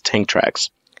like these tank tracks.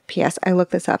 P.S. I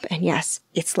looked this up and yes,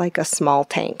 it's like a small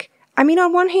tank. I mean,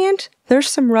 on one hand, there's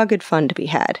some rugged fun to be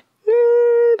had.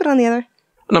 But on the other.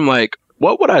 And I'm like,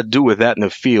 what would I do with that in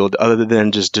the field other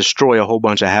than just destroy a whole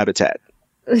bunch of habitat?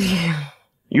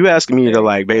 You asking me to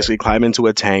like basically climb into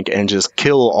a tank and just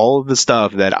kill all of the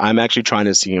stuff that I'm actually trying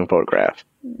to see and photograph.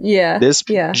 Yeah. This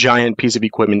giant piece of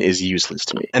equipment is useless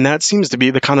to me. And that seems to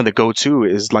be the kind of the go-to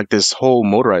is like this whole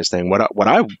motorized thing. What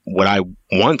I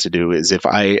want to do is if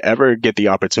I ever get the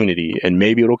opportunity, and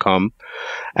maybe it'll come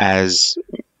as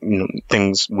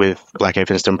things with Black AF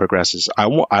and STEM progresses, I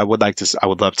would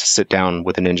love to sit down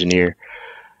with an engineer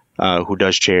who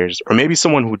does chairs, or maybe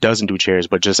someone who doesn't do chairs,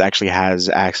 but just actually has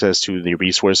access to the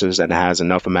resources and has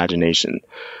enough imagination,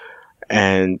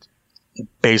 and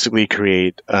basically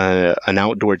create an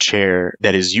outdoor chair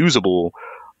that is usable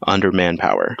under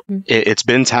manpower. It's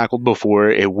been tackled before.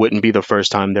 It wouldn't be the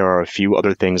first time. There are a few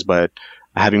other things, but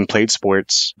having played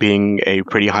sports, being a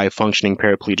pretty high functioning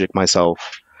paraplegic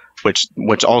myself, which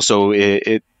also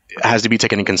it has to be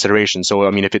taken in consideration. So,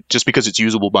 I mean, just because it's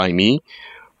usable by me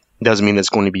doesn't mean that it's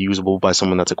going to be usable by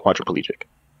someone that's a quadriplegic.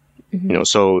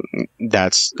 So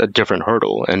that's a different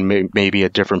hurdle and maybe a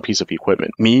different piece of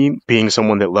equipment. Me being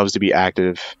someone that loves to be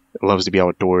active, loves to be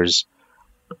outdoors,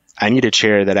 I need a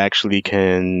chair that actually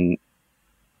can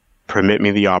permit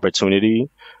me the opportunity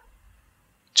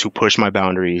to push my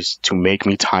boundaries, to make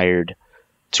me tired,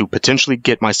 to potentially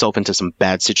get myself into some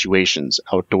bad situations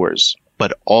outdoors,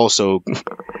 but also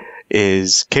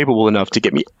is capable enough to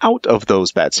get me out of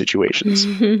those bad situations.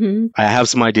 I have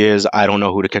some ideas. I don't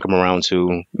know who to kick them around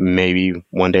to. Maybe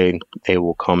one day they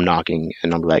will come knocking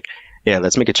and I'm like, yeah,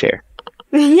 let's make a chair.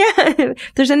 Yeah.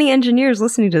 If there's any engineers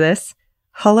listening to this,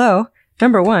 hello.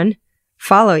 Number one,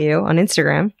 follow you on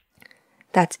Instagram.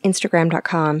 That's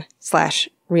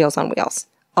instagram.com/reelsonwheels.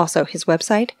 Also, his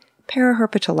website,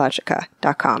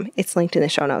 paraherpetologica.com. It's linked in the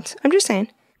show notes. I'm just saying,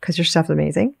 because your stuff's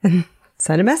amazing.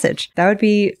 Send a message. That would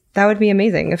be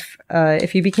amazing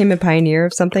if you became a pioneer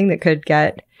of something that could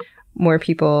get more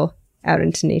people out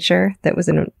into nature. That was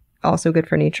also good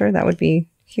for nature. That would be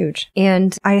huge.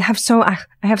 And I have so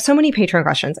many Patreon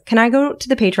questions. Can I go to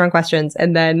the Patreon questions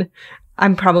and then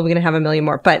I'm probably going to have a million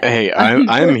more? But hey,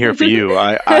 I'm here for you.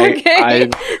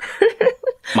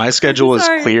 My schedule is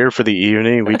clear for the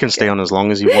evening. We can stay on as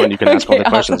long as you want. You can ask all the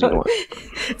questions you want.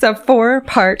 It's a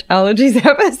 4-part allergies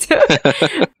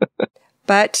episode.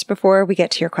 But before we get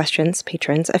to your questions,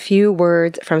 patrons, a few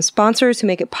words from sponsors who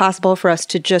make it possible for us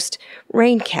to just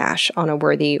rain cash on a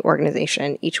worthy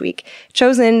organization each week,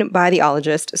 chosen by the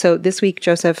ologist. So this week,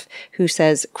 Joseph, who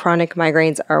says chronic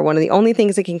migraines are one of the only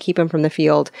things that can keep him from the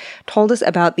field, told us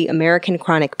about the American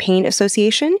Chronic Pain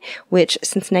Association, which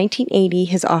since 1980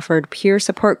 has offered peer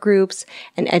support groups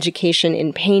and education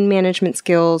in pain management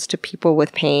skills to people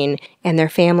with pain and their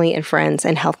family and friends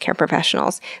and healthcare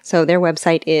professionals. So their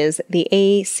website is theacpa.org.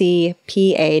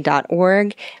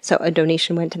 So a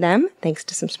donation went to them, thanks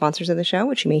to some sponsors of the show,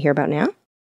 which you may hear about now.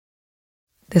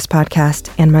 This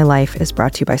podcast and my life is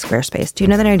brought to you by Squarespace. Do you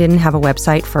know that I didn't have a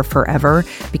website for forever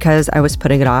because I was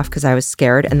putting it off because I was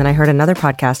scared? And then I heard another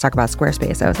podcast talk about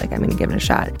Squarespace. I was like, I'm going to give it a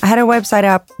shot. I had a website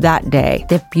up that day.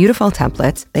 They have beautiful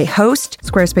templates. They host.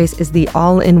 Squarespace is the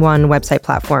all-in-one website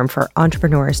platform for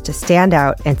entrepreneurs to stand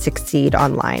out and succeed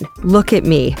online. Look at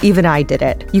me. Even I did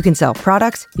it. You can sell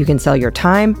products. You can sell your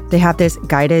time. They have this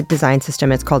guided design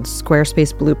system. It's called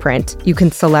Squarespace Blueprint. You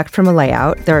can select from a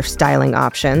layout. There are styling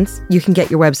options. You can get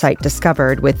your website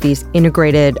discovered with these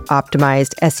integrated,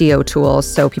 optimized SEO tools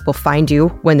so people find you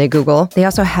when they Google. They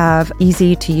also have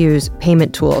easy to use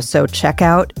payment tools. So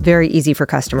checkout, very easy for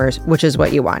customers, which is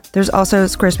what you want. There's also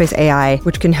Squarespace AI,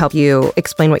 which can help you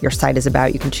explain what your site is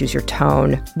about. You can choose your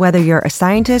tone. Whether you're a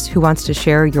scientist who wants to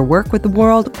share your work with the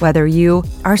world, whether you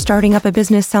are starting up a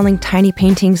business selling tiny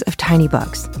paintings of tiny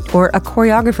bugs, or a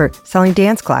choreographer selling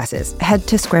dance classes, head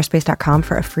to squarespace.com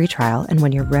for a free trial. And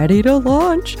when you're ready to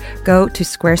launch, go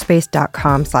to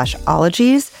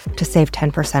squarespace.com/ologies to save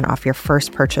 10% off your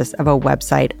first purchase of a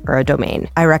website or a domain.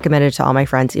 I recommend it to all my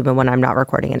friends, even when I'm not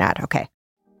recording an ad, okay?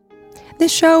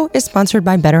 This show is sponsored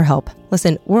by BetterHelp.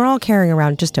 Listen, we're all carrying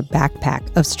around just a backpack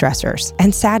of stressors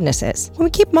and sadnesses. When we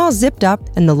keep them all zipped up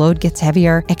and the load gets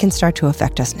heavier, it can start to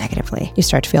affect us negatively. You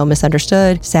start to feel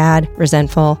misunderstood, sad,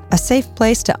 resentful. A safe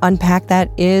place to unpack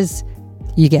that is,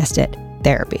 you guessed it,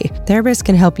 therapy. Therapists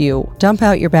can help you dump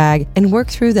out your bag and work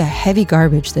through the heavy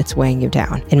garbage that's weighing you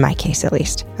down, in my case at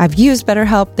least. I've used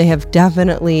BetterHelp. They have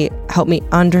definitely helped me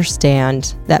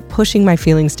understand that pushing my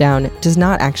feelings down does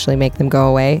not actually make them go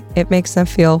away. It makes them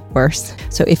feel worse.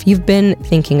 So if you've been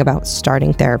thinking about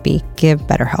starting therapy, give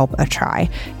BetterHelp a try.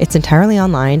 It's entirely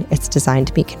online. It's designed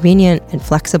to be convenient and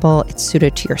flexible. It's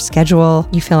suited to your schedule.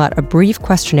 You fill out a brief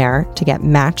questionnaire to get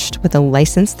matched with a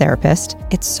licensed therapist.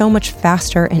 It's so much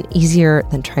faster and easier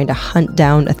than trying to hunt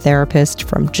down a therapist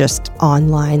from just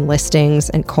online listings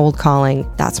and cold calling.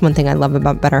 That's one thing I love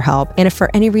about BetterHelp. And if for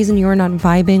any reason you're not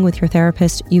vibing with your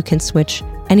therapist, you can switch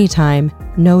anytime,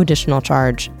 no additional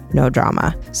charge, no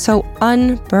drama. So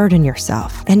unburden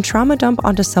yourself and trauma dump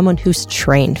onto someone who's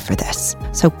trained for this.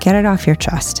 So get it off your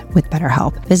chest with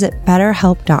BetterHelp. Visit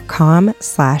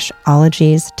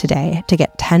betterhelp.com/ologies today to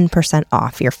get 10%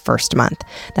 off your first month.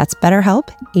 That's BetterHelp,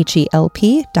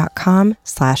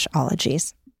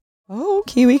 HELP.com/ologies. Oh,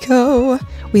 KiwiCo.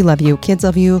 We love you. Kids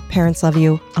love you. Parents love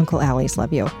you. Uncle Allie's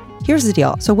love you. Here's the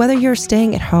deal. So whether you're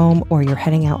staying at home or you're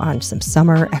heading out on some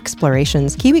summer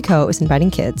explorations, KiwiCo is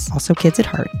inviting kids, also kids at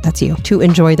heart, that's you, to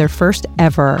enjoy their first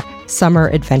ever summer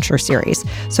adventure series.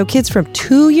 So kids from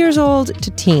 2 years old to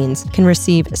teens can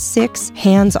receive 6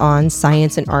 hands-on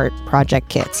science and art project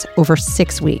kits over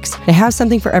 6 weeks. They have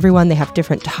something for everyone. They have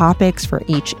different topics for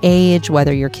each age,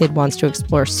 whether your kid wants to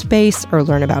explore space or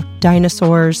learn about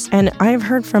dinosaurs. And I've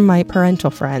heard from my parental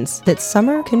friends that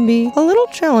summer can be a little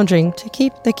challenging to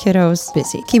keep the kiddos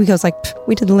busy. KiwiCo's like,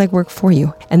 we did the legwork for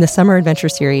you. And the Summer Adventure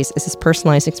Series is this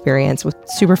personalized experience with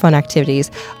super fun activities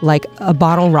like a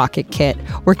bottle rocket kit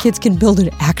where kids can build an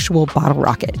actual bottle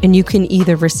rocket. And you can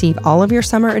either receive all of your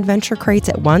summer adventure crates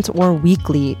at once or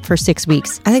weekly for 6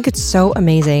 weeks. I think it's so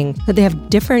amazing that they have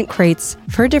different crates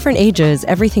for different ages,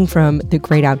 everything from the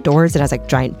great outdoors that has like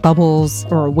giant bubbles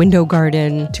or a window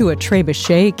garden to a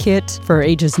trebuchet kit for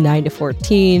ages 9 to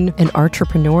 14, an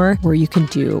entrepreneur where you can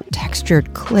do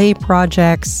textured clay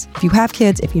projects. If you have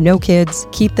kids, if you know kids,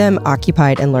 keep them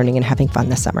occupied and learning and having fun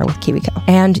this summer with KiwiCo.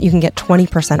 And you can get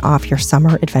 20% off your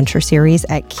summer adventure series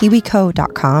at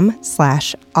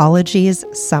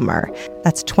kiwico.com/ologies-summer.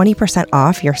 That's 20%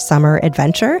 off your summer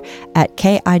adventure at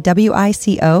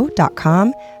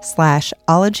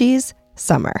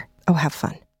kiwico.com/ologies-summer. Oh, have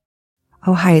fun.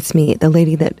 Oh, hi, it's me, the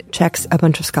lady that checks a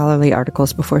bunch of scholarly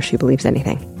articles before she believes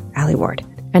anything. Allie Ward.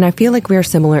 And I feel like we are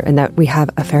similar in that we have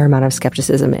a fair amount of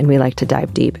skepticism and we like to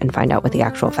dive deep and find out what the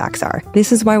actual facts are.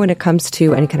 This is why when it comes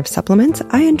to any kind of supplements,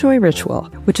 I enjoy Ritual,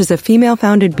 which is a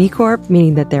female-founded B Corp,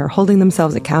 meaning that they're holding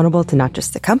themselves accountable to not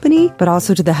just the company, but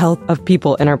also to the health of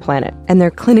people in our planet. And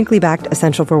their clinically backed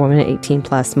Essential for Women 18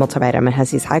 Plus multivitamin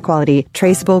has these high-quality,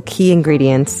 traceable key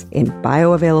ingredients in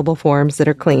bioavailable forms that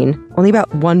are clean. Only about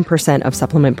 1% of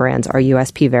supplement brands are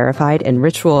USP verified, and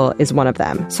Ritual is one of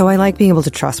them. So I like being able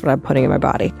to trust what I'm putting in my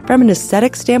body. From an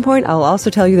aesthetic standpoint, I'll also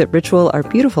tell you that Ritual are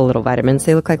beautiful little vitamins.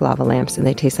 They look like lava lamps and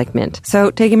they taste like mint.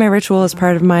 So taking my Ritual is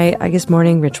part of my,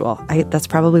 morning ritual. That's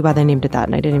probably why they named it that,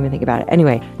 and I didn't even think about it.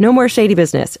 Anyway, no more shady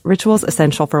business. Ritual's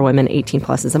Essential for Women 18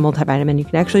 Plus is a multivitamin you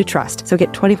can actually trust. So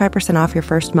get 25% off your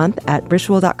first month at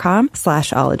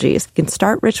ritual.com/ologies. You can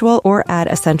start Ritual or add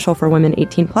Essential for Women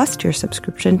 18 Plus to your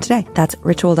subscription today. That's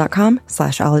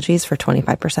ritual.com/ologies for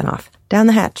 25% off. Down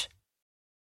the hatch.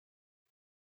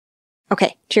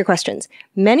 Okay, to your questions.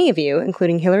 Many of you,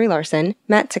 including Hillary Larson,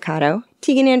 Matt Toccato,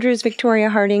 Tegan Andrews, Victoria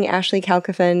Harding, Ashley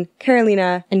Kalkofen,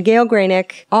 Carolina, and Gail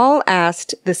Granick, all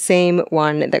asked the same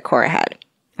one that Cora had.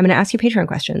 I'm going to ask you Patreon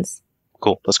questions.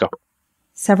 Cool. Let's go.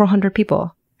 Several hundred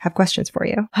people have questions for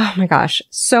you. Oh my gosh.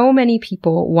 So many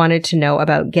people wanted to know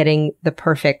about getting the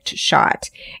perfect shot.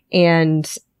 And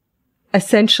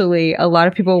essentially, a lot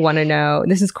of people want to know,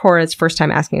 this is Cora's first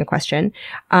time asking a question.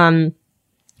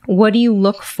 What do you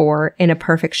look for in a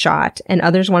perfect shot? And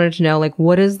others wanted to know,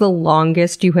 what is the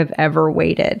longest you have ever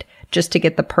waited just to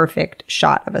get the perfect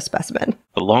shot of a specimen?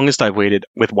 The longest I've waited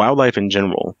with wildlife in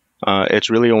general, it's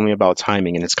really only about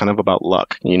timing, and it's kind of about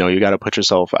luck. You got to put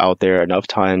yourself out there enough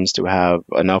times to have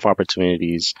enough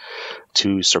opportunities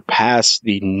to surpass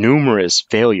the numerous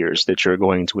failures that you're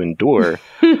going to endure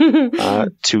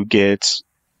to get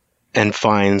and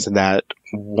find that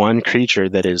one creature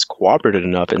that is cooperative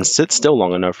enough and sit still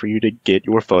long enough for you to get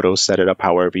your photo, set it up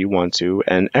however you want to,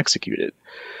 and execute it.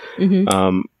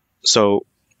 Mm-hmm. So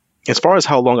as far as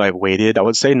how long I've waited, I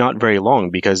would say not very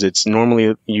long, because it's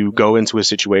normally you go into a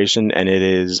situation and it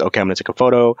is, okay, I'm going to take a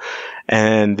photo,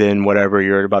 and then whatever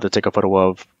you're about to take a photo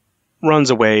of runs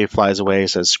away, flies away,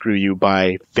 says, screw you,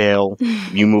 bye, fail,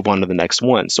 you move on to the next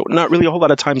one. So not really a whole lot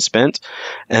of time spent.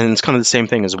 And it's kind of the same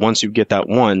thing as once you get that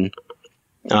one,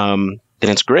 then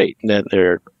it's great that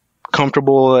they're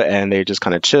comfortable and they just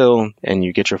kind of chill and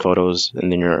you get your photos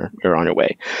and then you're on your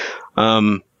way.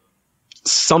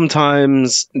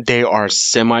 Sometimes they are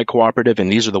semi-cooperative,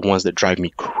 and these are the ones that drive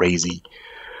me crazy.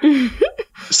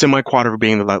 Semi-cooperative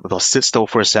being that they'll sit still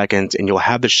for a second and you'll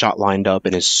have the shot lined up,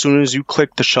 and as soon as you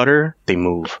click the shutter, they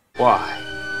move. Why?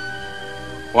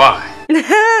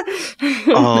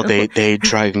 Oh, they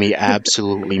drive me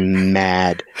absolutely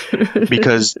mad,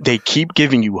 because they keep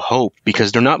giving you hope,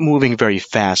 because they're not moving very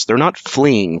fast. They're not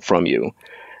fleeing from you.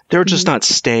 They're just not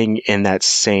staying in that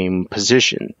same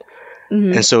position.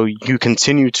 Mm-hmm. And so you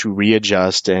continue to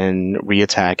readjust and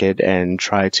reattack it and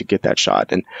try to get that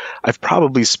shot. And I've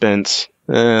probably spent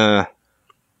 30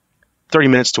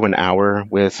 minutes to an hour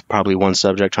with probably one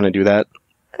subject trying to do that.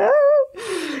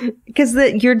 Because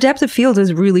your depth of field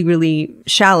is really, really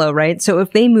shallow, right? So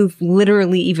if they move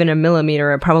literally even a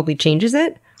millimeter, it probably changes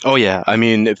it? Oh, yeah. I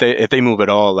mean, if they move at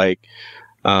all, it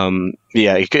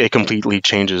completely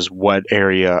changes what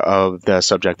area of the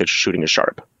subject that you're shooting is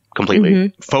sharp. Completely.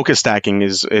 Mm-hmm. Focus stacking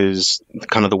is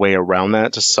kind of the way around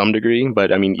that to some degree.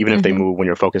 But I mean, even if they move when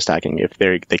you're focus stacking, if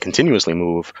they continuously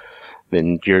move,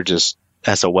 then you're just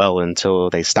SOL until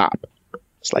they stop.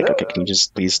 It's like, okay, can you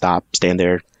just please stop? Stand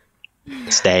there.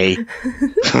 Stay.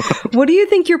 What do you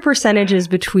think your percentage is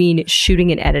between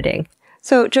shooting and editing?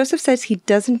 So Joseph says he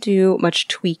doesn't do much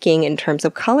tweaking in terms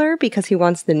of color because he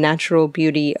wants the natural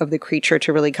beauty of the creature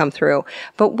to really come through.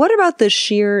 But what about the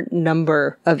sheer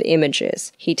number of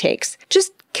images he takes?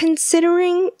 Just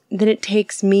considering that it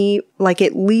takes me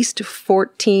at least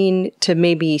 14 to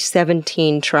maybe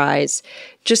 17 tries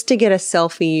just to get a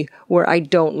selfie where I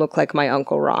don't look like my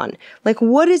Uncle Ron.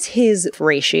 What is his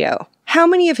ratio? How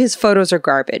many of his photos are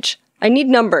garbage? I need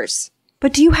numbers.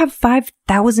 But do you have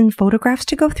 5,000 photographs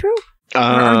to go through? Or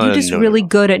are you just really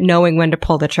good at knowing when to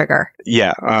pull the trigger?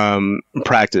 Yeah,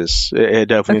 practice. It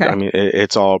definitely, okay. I mean,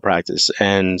 it's all practice.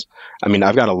 And I mean,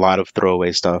 I've got a lot of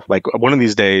throwaway stuff. One of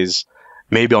these days,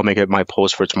 maybe I'll make it my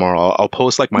post for tomorrow. I'll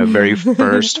post my very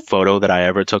first photo that I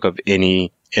ever took of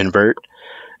any invert.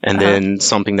 And then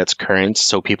something that's current,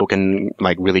 so people can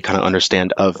really kind of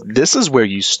understand this is where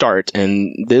you start,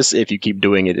 and this, if you keep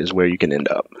doing it, is where you can end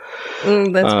up.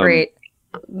 That's great.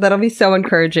 That'll be so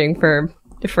encouraging for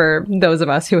for those of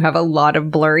us who have a lot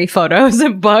of blurry photos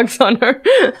and bugs on our.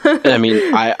 I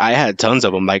mean, I had tons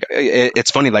of them. Like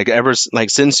it's funny. Like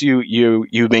since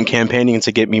you've been campaigning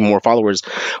to get me more followers,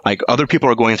 like other people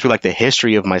are going through like the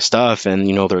history of my stuff, and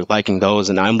they're liking those,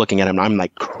 and I'm looking at them, and I'm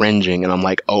like cringing, and I'm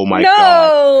like, oh my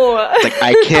god, like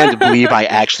I can't believe I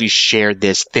actually shared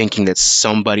this, thinking that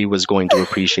somebody was going to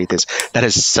appreciate this. That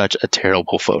is such a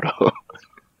terrible photo.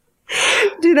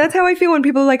 Dude, that's how I feel when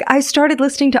people are like, I started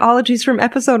listening to Ologies from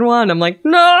episode 1. I'm like,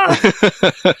 no! I'm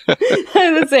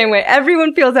the same way.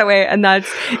 Everyone feels that way. And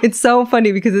it's so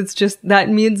funny because it's just, that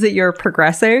means that you're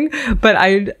progressing. But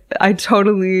I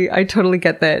totally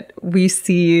get that we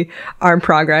see our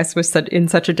progress with in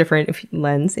such a different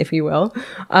lens, if you will.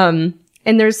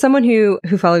 And there's someone who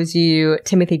follows you,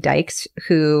 Timothy Dykes,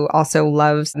 who also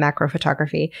loves macro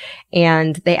photography.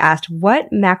 And they asked,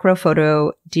 what macro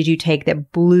photo did you take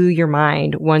that blew your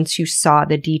mind once you saw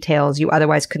the details you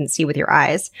otherwise couldn't see with your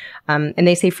eyes? And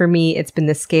they say, for me, it's been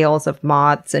the scales of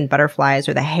moths and butterflies,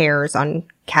 or the hairs on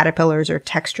caterpillars, or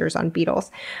textures on beetles.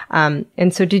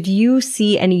 And so did you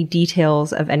see any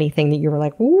details of anything that you were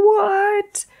like,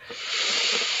 what?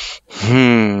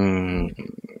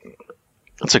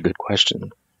 That's a good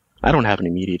question. I don't have an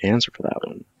immediate answer for that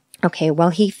one. Okay,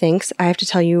 well, he thinks, I have to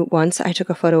tell you, once I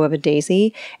took a photo of a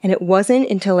daisy, and it wasn't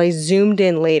until I zoomed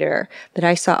in later that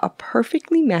I saw a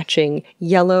perfectly matching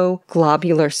yellow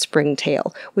globular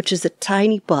springtail, which is a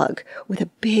tiny bug with a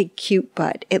big, cute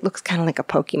butt. It looks kind of like a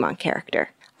Pokemon character.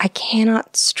 I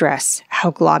cannot stress how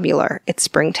globular its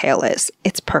springtail is.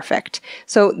 It's perfect.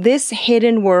 So this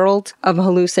hidden world of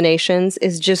hallucinations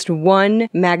is just one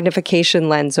magnification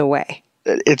lens away.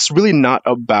 It's really not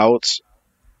about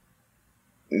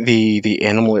the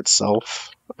animal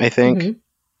itself, I think. Mm-hmm.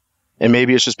 And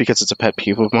maybe it's just because it's a pet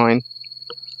peeve of mine.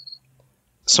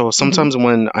 So sometimes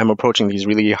when I'm approaching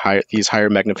these higher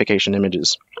magnification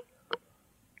images,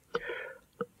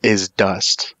 is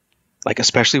dust. Like,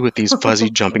 especially with these fuzzy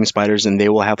jumping spiders, and they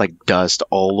will have like dust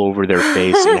all over their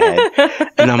face and head.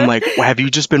 And I'm like, well, have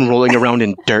you just been rolling around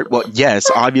in dirt? Well,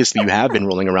 yes, obviously you have been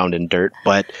rolling around in dirt,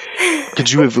 but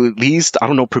could you have at least, I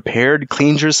don't know,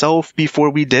 cleaned yourself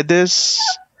before we did this?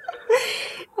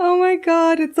 Oh my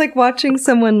God. It's like watching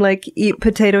someone like eat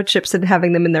potato chips and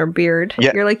having them in their beard.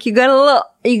 Yeah. You're like, you got a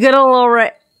little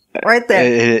right there.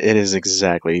 It is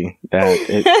exactly that.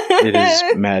 It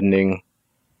is maddening.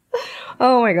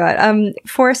 Oh my God.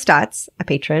 Forrest Stotts, a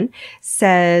patron,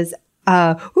 says,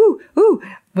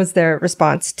 was their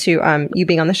response to you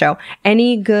being on the show.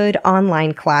 Any good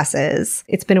online classes?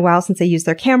 It's been a while since they used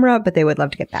their camera, but they would love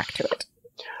to get back to it.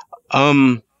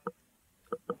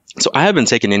 So I haven't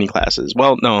taken any classes.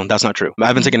 Well, no, that's not true. I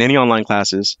haven't taken any online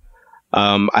classes.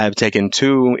 I have taken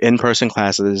 2 in-person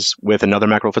classes with another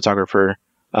macro photographer.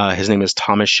 His name is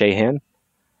Thomas Shahan.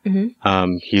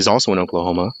 Mm-hmm. He's also in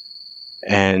Oklahoma.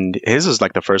 And his is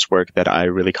like the first work that I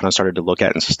really kind of started to look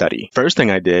at and study. First thing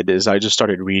I did is I just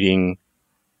started reading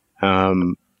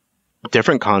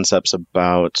different concepts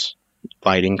about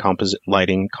lighting,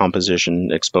 composition,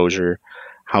 exposure,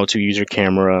 how to use your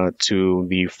camera to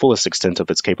the fullest extent of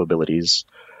its capabilities.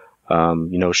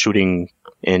 Shooting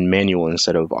in manual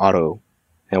instead of auto,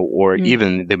 or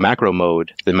even the macro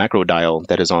mode, the macro dial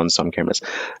that is on some cameras,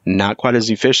 not quite as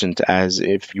efficient as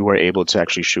if you were able to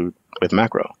actually shoot with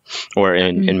macro or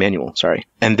in manual. Sorry.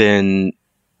 And then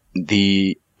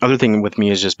the other thing with me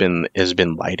has been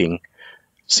lighting,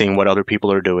 seeing what other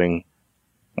people are doing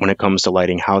when it comes to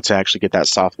lighting, how to actually get that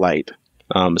soft light.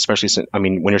 Especially since,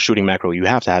 when you're shooting macro, you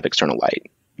have to have external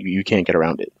light. You can't get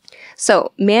around it.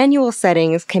 So manual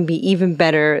settings can be even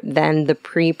better than the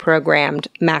pre-programmed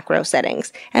macro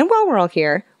settings. And while we're all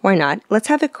here, why not? Let's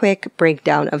have a quick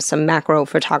breakdown of some macro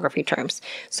photography terms.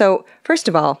 So first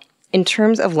of all, in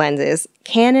terms of lenses,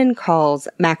 Canon calls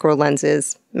macro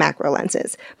lenses,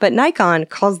 but Nikon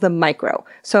calls them micro.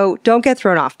 So don't get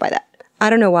thrown off by that. I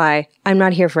don't know why. I'm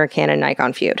not here for a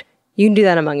Canon-Nikon feud. You can do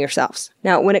that among yourselves.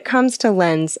 Now, when it comes to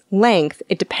lens length,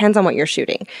 it depends on what you're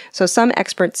shooting. So some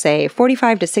experts say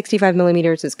 45 to 65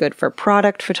 millimeters is good for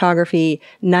product photography,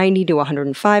 90 to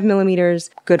 105 millimeters,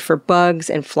 good for bugs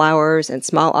and flowers and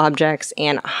small objects,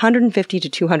 and 150 to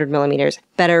 200 millimeters,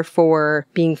 better for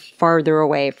being farther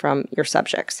away from your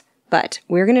subjects. But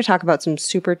we're going to talk about some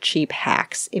super cheap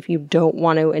hacks if you don't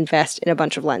want to invest in a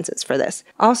bunch of lenses for this.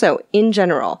 Also, in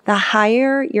general, the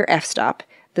higher your f-stop,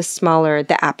 the smaller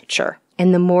the aperture.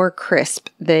 and the more crisp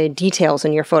the details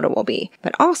in your photo will be.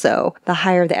 But also, the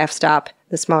higher the f-stop,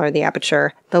 the smaller the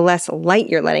aperture, the less light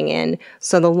you're letting in,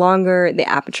 so the longer the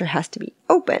aperture has to be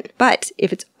open. But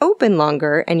if it's open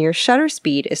longer and your shutter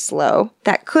speed is slow,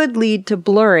 that could lead to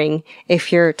blurring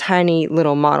if your tiny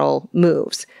little model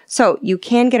moves. So you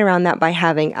can get around that by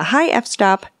having a high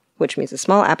f-stop, which means a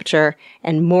small aperture,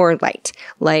 and more light,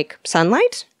 like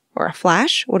sunlight or a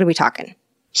flash. What are we talking?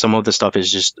 Some of the stuff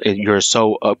is just, you're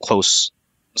so up close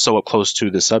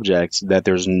to the subject that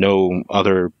there's no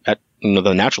other,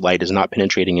 the natural light is not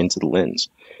penetrating into the lens.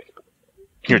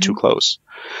 You're too close.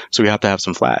 So you have to have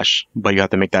some flash, but you have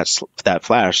to make that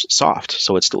flash soft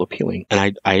so it's still appealing.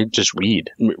 And I just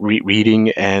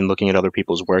reading and looking at other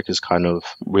people's work is kind of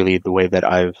really the way that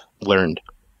I've learned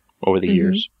over the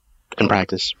years. And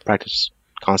practice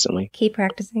constantly. Keep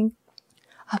practicing.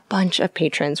 A bunch of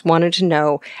patrons wanted to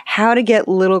know how to get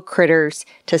little critters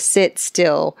to sit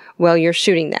still while you're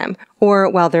shooting them, or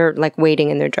while they're like waiting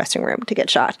in their dressing room to get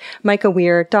shot. Micah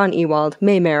Weir, Don Ewald,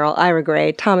 May Merrill, Ira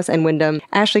Gray, Thomas N. Wyndham,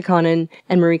 Ashley Conan,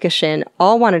 and Marika Shin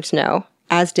all wanted to know,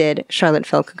 as did Charlotte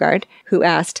Filkegard, who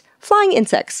asked, flying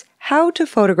insects, how to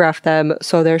photograph them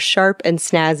so they're sharp and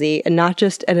snazzy and not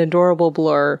just an adorable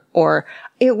blur, or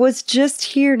it was just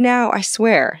here now, I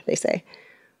swear, they say.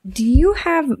 Do you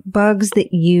have bugs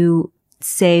that you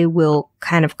say will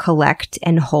kind of collect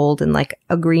and hold in like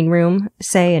a green room,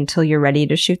 say, until you're ready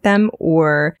to shoot them?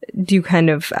 Or do you kind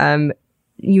of,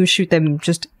 you shoot them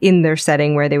just in their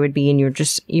setting where they would be and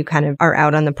you kind of are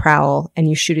out on the prowl and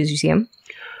you shoot as you see them?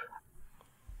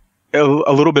 A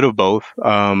little bit of both.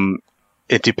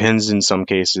 It depends in some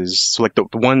cases. So like the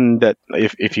one that,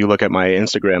 if you look at my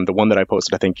Instagram, the one that I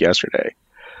posted, I think yesterday,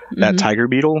 that tiger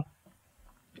beetle,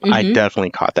 I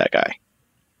definitely caught that guy.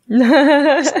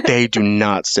 They do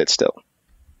not sit still.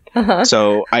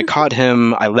 So I caught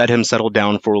him, I let him settle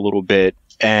down for a little bit,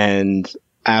 and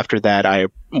after that I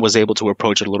was able to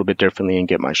approach it a little bit differently and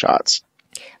get my shots.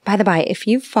 By the by, if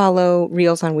you follow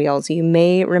Reels on Wheels, you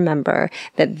may remember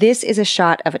that this is a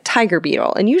shot of a tiger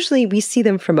beetle, and usually we see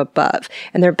them from above,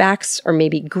 and their backs are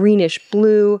maybe greenish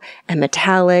blue and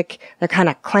metallic. They're kind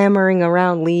of clambering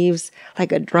around leaves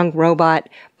like a drunk robot.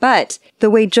 But the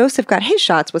way Joseph got his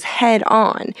shots was head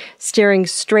on, staring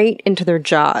straight into their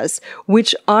jaws,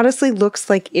 which honestly looks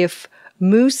like if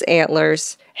moose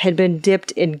antlers had been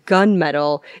dipped in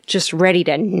gunmetal, just ready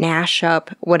to gnash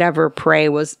up whatever prey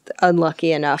was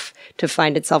unlucky enough to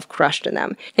find itself crushed in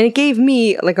them. And it gave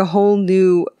me like a whole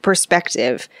new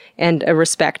perspective and a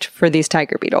respect for these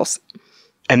tiger beetles.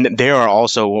 And they are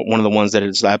also one of the ones that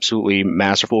is absolutely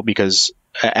masterful because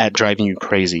at driving you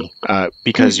crazy,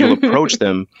 because you'll approach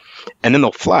them and then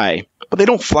they'll fly, but they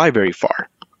don't fly very far.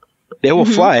 They will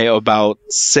fly about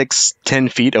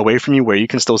 6-10 feet away from you where you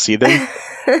can still see them.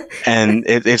 And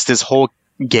it's this whole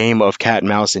game of cat and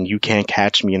mouse and you can't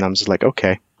catch me. And I'm just like,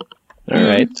 okay, all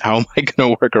right. How am I going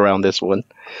to work around this one?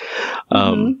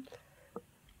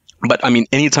 But I mean,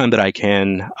 anytime that I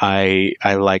can, I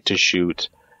like to shoot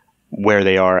where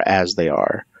they are as they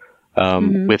are,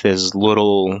 with as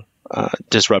little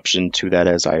disruption to that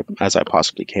as I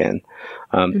possibly can.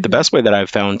 The best way that I've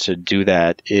found to do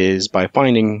that is by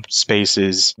finding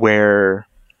spaces where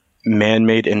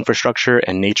man-made infrastructure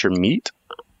and nature meet,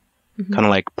 kind of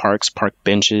like parks, park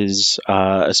benches,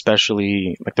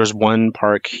 especially like there's one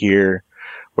park here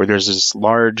where there's this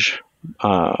large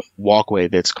walkway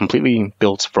that's completely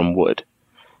built from wood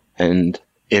and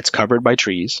it's covered by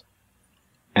trees,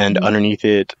 and underneath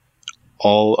it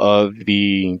all of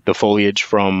the foliage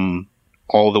from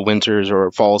all the winters or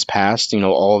falls past,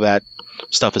 all that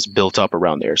stuff is built up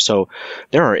around there. So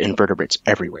there are invertebrates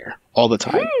everywhere all the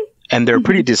time. And they're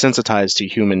pretty desensitized to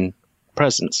human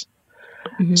presence.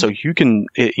 So you can,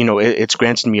 it's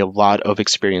granted me a lot of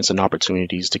experience and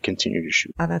opportunities to continue to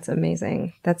shoot. Oh, that's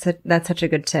amazing. That's such a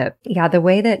good tip. Yeah. The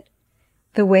way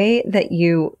that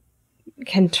you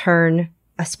can turn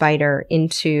a spider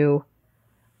into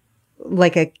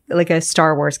like a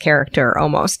Star Wars character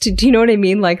almost. Do you know what I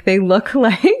mean? Like they look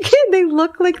like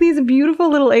these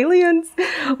beautiful little aliens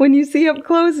when you see up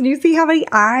close and you see how many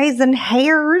eyes and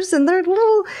hairs and they're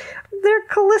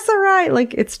chelicerae.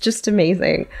 Like it's just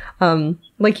amazing.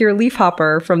 Like your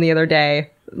leafhopper from the other day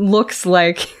looks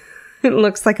like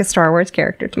a Star Wars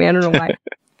character to me. I don't know why.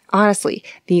 Honestly,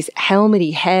 these helmety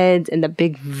heads and the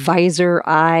big visor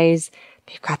eyes,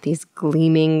 they've got these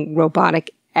gleaming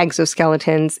robotic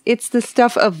exoskeletons. It's the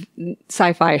stuff of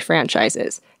sci-fi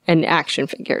franchises and action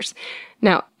figures.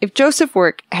 Now, if Joseph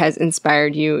work has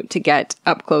inspired you to get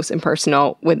up close and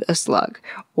personal with a slug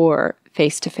or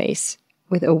face to face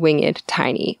with a winged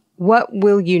tiny, what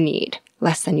will you need?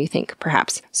 less than you think,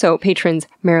 perhaps. So patrons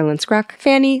Marilyn Scruck,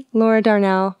 Fanny, Laura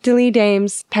Darnell, Dilly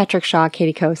Dames, Patrick Shaw,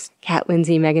 Katie Coast, Kat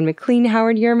Lindsay, Megan McLean,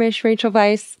 Howard Yermish, Rachel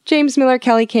Weiss, James Miller,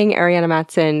 Kelly King, Ariana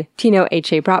Matson, Tino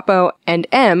H.A. Bratbo, and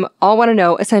M all want to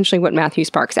know essentially what Matthew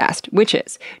Sparks asked, which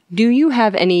is, do you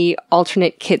have any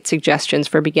alternate kit suggestions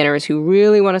for beginners who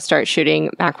really want to start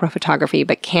shooting macro photography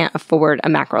but can't afford a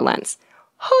macro lens?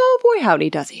 Oh boy, howdy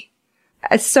does he.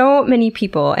 So many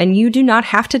people, and you do not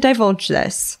have to divulge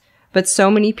this, but so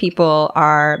many people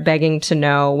are begging to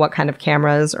know what kind of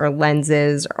cameras or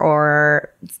lenses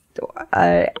or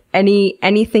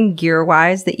anything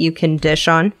gear-wise that you can dish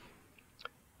on.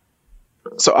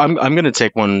 So I'm going to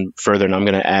take one further, and I'm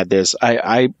going to add this.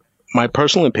 My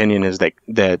personal opinion is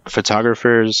that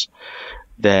photographers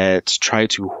that try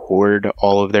to hoard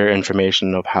all of their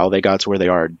information of how they got to where they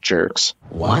are jerks.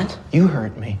 What? You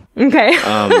heard me. Okay.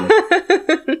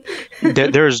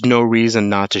 There's no reason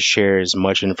not to share as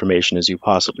much information as you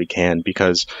possibly can,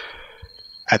 because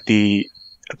at the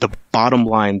bottom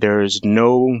line, there is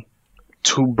no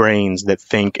two brains that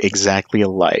think exactly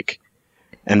alike.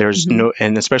 And there's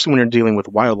and especially when you're dealing with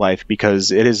wildlife, because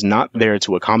it is not there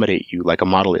to accommodate you like a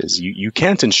model is. You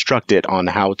can't instruct it on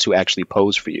how to actually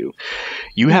pose for you.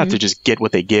 You have to just get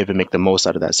what they give and make the most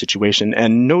out of that situation.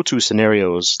 And no two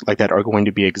scenarios like that are going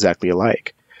to be exactly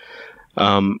alike.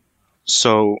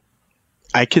 So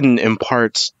I can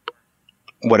impart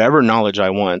whatever knowledge I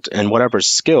want and whatever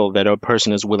skill that a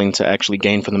person is willing to actually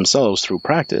gain for themselves through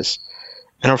practice.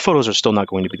 And our photos are still not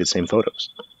going to be the same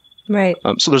photos. Right.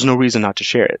 So there's no reason not to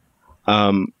share it.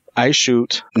 I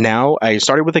shoot now. I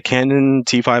started with a Canon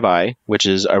T5i, which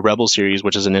is a Rebel series,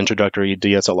 which is an introductory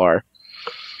DSLR.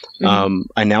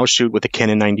 I now shoot with the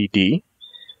Canon 90D.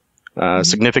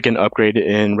 Significant upgrade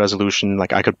in resolution.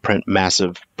 Like I could print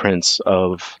massive prints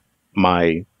of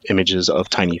my images of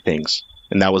tiny things.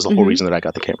 And that was the whole reason that I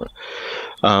got the camera.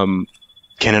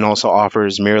 Canon also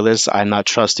offers mirrorless. I'm not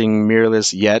trusting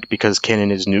mirrorless yet because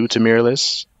Canon is new to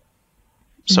mirrorless.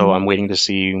 So I'm waiting to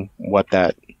see what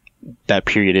that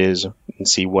period is and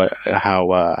see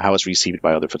how it's received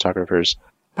by other photographers.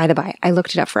 By the by, I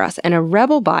looked it up for us, and a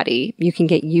Rebel body you can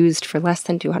get used for less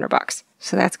than $200.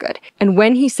 So that's good. And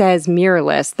when he says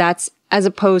mirrorless, that's as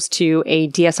opposed to a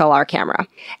DSLR camera.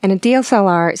 And a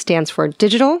DSLR stands for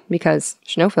digital, because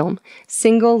there's no film,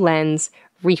 single lens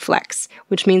reflex,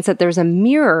 which means that there's a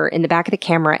mirror in the back of the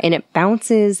camera and it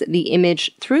bounces the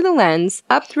image through the lens,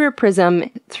 up through a prism,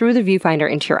 through the viewfinder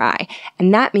into your eye.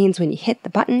 And that means when you hit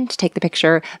the button to take the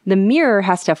picture, the mirror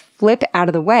has to flip out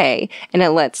of the way and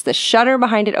it lets the shutter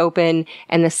behind it open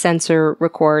and the sensor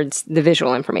records the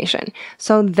visual information.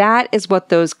 So that is what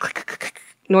those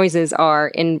noises are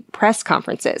in press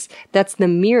conferences. That's the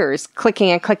mirrors clicking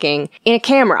and clicking in a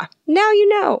camera. Now you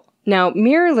know. Now,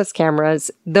 mirrorless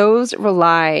cameras, those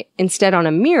rely instead on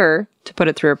a mirror to put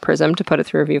it through a prism, to put it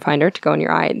through a viewfinder, to go in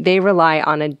your eye. They rely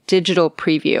on a digital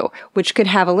preview, which could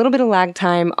have a little bit of lag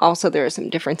time. Also, there are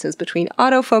some differences between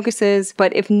autofocuses.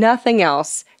 But if nothing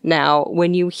else, now,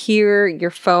 when you hear your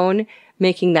phone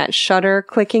making that shutter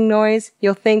clicking noise,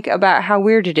 you'll think about how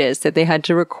weird it is that they had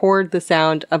to record the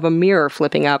sound of a mirror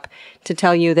flipping up to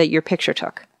tell you that your picture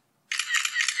took.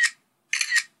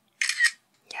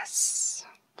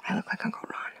 I look like Uncle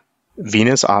Ron.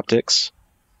 Venus Optics,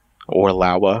 or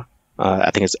Laowa,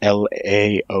 I think it's Laowa.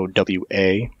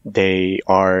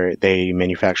 They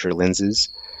manufacture lenses,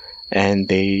 and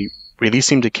they really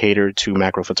seem to cater to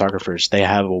macro photographers. They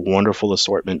have a wonderful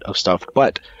assortment of stuff,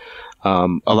 but a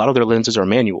lot of their lenses are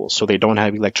manual, so they don't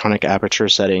have electronic aperture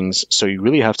settings. So you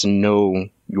really have to know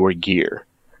your gear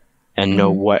and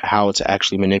know how to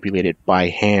actually manipulate it by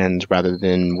hand rather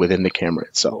than within the camera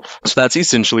itself. So that's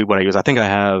essentially what I use. I think I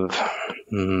have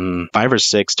 5 or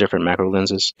 6 different macro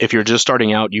lenses. If you're just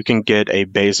starting out, you can get a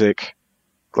basic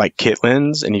like kit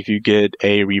lens, and if you get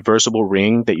a reversible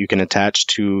ring that you can attach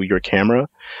to your camera,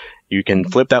 you can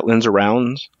flip that lens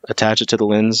around, attach it to the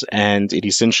lens, and it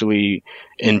essentially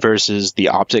inverses the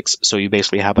optics. So you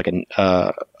basically have like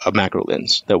a macro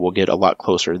lens that will get a lot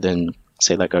closer than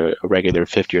say like a regular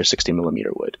 50 or 60 millimeter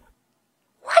would.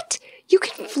 What? You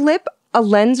can flip a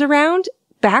lens around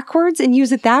backwards and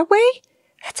use it that way?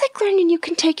 That's like learning you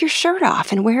can take your shirt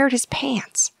off and wear it as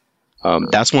pants.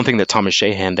 That's one thing that Thomas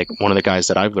Shahan, one of the guys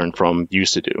that I've learned from,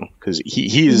 used to do, because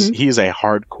he is a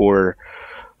hardcore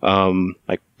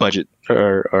like budget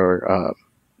or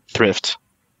thrift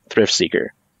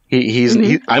seeker.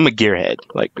 I'm a gearhead,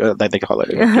 like they call it,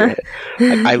 a gearhead.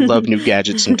 Like, I love new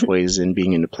gadgets and toys and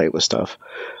being able to play with stuff.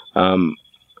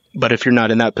 But if you're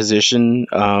not in that position,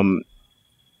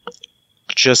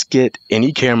 just get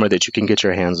any camera that you can get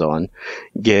your hands on,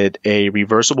 get a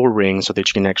reversible ring so that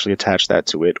you can actually attach that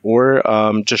to it, or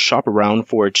just shop around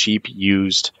for cheap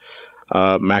used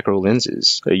macro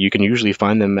lenses. You can usually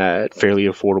find them at fairly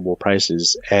affordable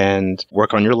prices, and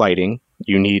work on your lighting.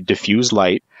 You need diffuse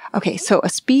light. Okay, so a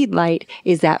speed light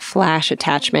is that flash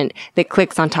attachment that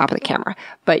clicks on top of the camera,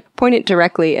 but point it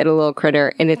directly at a little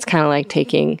critter and it's kind of like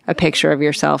taking a picture of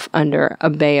yourself under a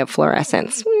bay of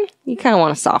fluorescence. You kind of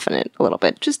want to soften it a little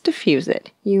bit, just diffuse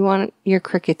it. You want your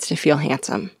crickets to feel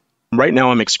handsome. Right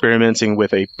now I'm experimenting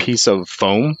with a piece of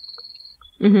foam,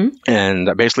 and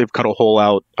I basically cut a hole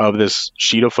out of this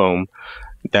sheet of foam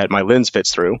that my lens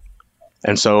fits through.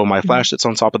 And so my flash sits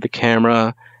on top of the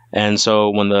camera, and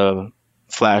so when the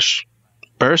flash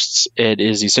bursts, it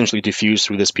is essentially diffused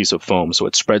through this piece of foam, so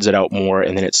it spreads it out more,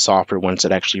 and then it's softer once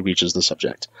it actually reaches the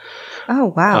subject. Oh,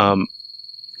 wow. And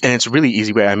it's a really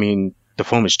easy way. I mean, the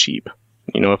foam is cheap.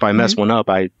 You know, if I mess one up,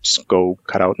 I just go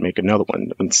cut out and make another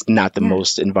one. It's not the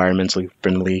most environmentally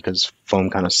friendly because foam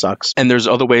kind of sucks. And there's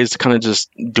other ways to kind of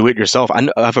just do it yourself. I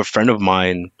have a friend of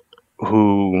mine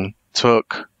who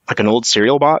took like an old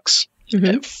cereal box,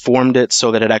 formed it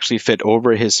so that it actually fit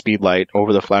over his speed light,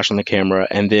 over the flash on the camera,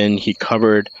 and then he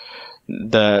covered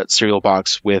the cereal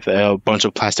box with a bunch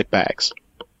of plastic bags.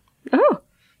 Oh.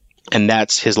 And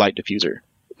that's his light diffuser.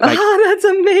 Like, that's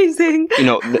amazing. You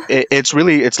know, it's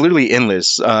literally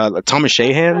endless. Thomas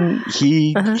Shahan,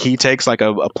 he takes like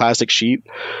a plastic sheet,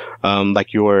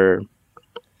 like your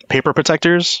paper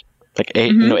protectors, like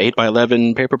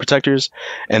 8x11 paper protectors,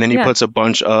 and then he puts a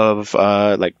bunch of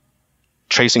like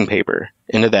tracing paper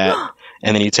into that,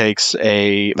 and then he takes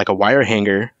a wire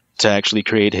hanger to actually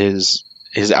create his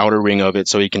outer ring of it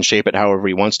so he can shape it however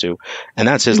he wants to, and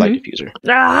that's his light diffuser.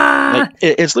 Like,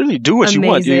 it's literally do what you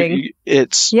want.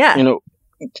 It's you know,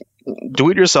 do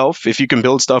it yourself. If you can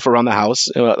build stuff around the house,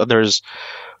 there's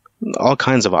all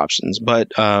kinds of options,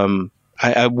 but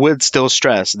I would still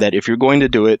stress that if you're going to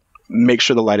do it, make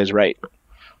sure the light is right.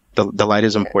 The light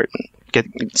is important.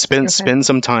 Spend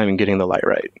some time in getting the light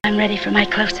right. I'm ready for my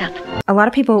close-up. A lot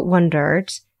of people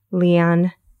wondered,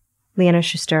 Leanna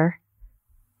Schuster,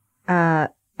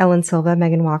 Ellen Silva,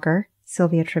 Megan Walker,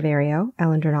 Sylvia Treverio,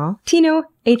 Ellen Durnall, Tino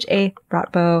H.A.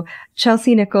 Rotbo,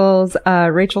 Chelsea Nichols,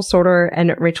 Rachel Sorter,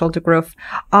 and Rachel DeGroof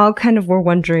all kind of were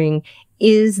wondering,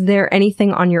 is there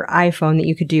anything on your iPhone that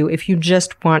you could do if you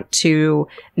just want to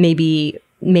maybe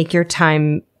make your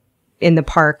time in the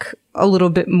park a little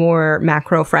bit more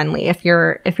macro friendly? If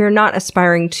you're not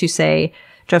aspiring to, say,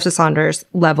 Joseph Saunders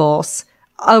levels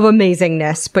of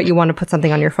amazingness, but you want to put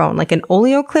something on your phone, like an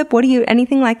Oleo clip,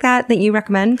 anything like that you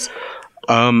recommend?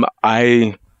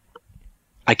 I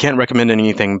can't recommend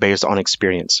anything based on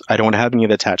experience. I don't have any of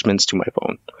the attachments to my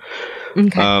phone.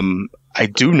 Okay. I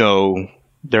do know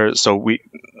a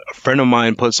friend of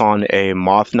mine puts on a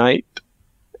moth night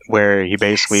where he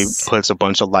basically puts a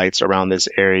bunch of lights around this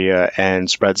area and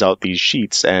spreads out these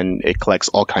sheets, and it collects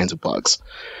all kinds of bugs.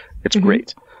 It's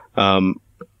great.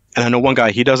 And I know one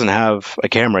guy, he doesn't have a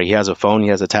camera. He has a phone. He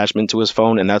has attachment to his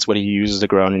phone, and that's what he uses to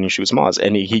go around and he shoots moths.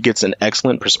 And he gets an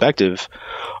excellent perspective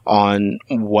on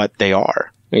what they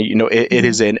are. You know, it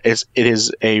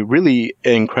is a really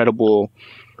incredible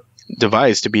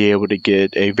device to be able to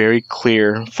get a very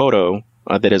clear photo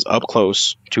that is up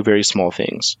close to very small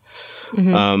things.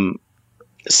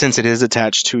 Since it is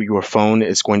attached to your phone,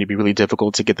 it's going to be really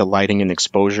difficult to get the lighting and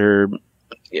exposure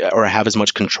or have as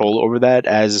much control over that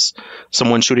as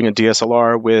someone shooting a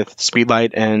DSLR with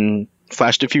speedlight and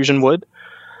flash diffusion would.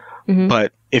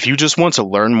 But if you just want to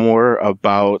learn more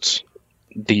about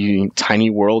the tiny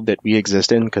world that we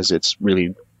exist in, because this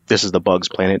is the bugs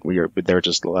planet, they're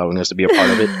just allowing us to be a part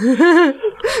of it.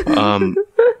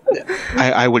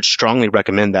 I would strongly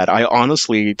recommend that. I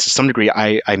honestly, to some degree,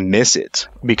 I miss it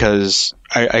because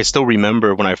I still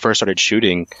remember when I first started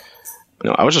shooting, you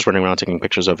know, I was just running around taking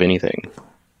pictures of anything,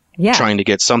 trying to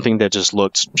get something that just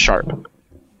looked sharp.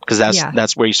 Because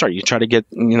that's where you start. You try to get,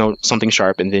 you know, something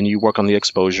sharp, and then you work on the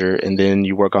exposure, and then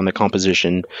you work on the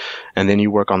composition, and then you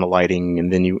work on the lighting,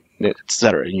 and then et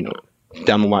cetera, you know,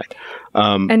 down the line.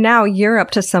 And now you're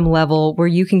up to some level where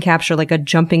you can capture like a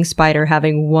jumping spider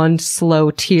having one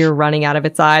slow tear running out of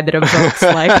its eye that evokes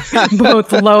like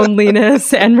both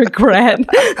loneliness and regret.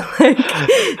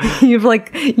 Like you've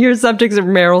like your subjects are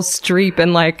Meryl Streep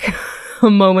and like a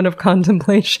moment of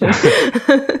contemplation.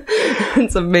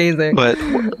 It's amazing. But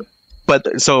at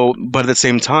the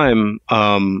same time,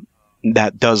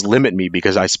 that does limit me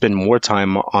because I spend more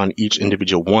time on each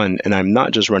individual one, and I'm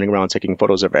not just running around taking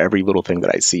photos of every little thing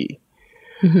that I see.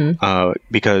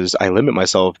 Because I limit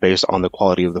myself based on the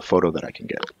quality of the photo that I can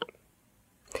get.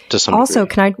 to some Also,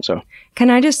 degree. can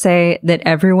I just say that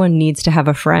everyone needs to have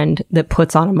a friend that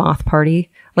puts on a moth party?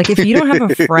 Like, if you don't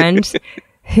have a friend,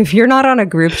 if you're not on a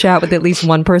group chat with at least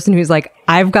one person who's like,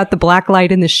 I've got the black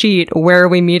light in the sheet, where are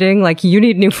we meeting? Like, you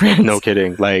need new friends. No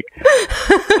kidding. Like,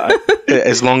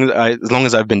 as long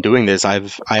as I've been doing this, I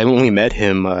only met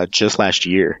him just last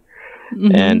year,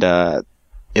 and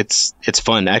it's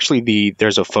fun. Actually,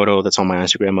 there's a photo that's on my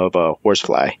Instagram of a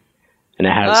horsefly, and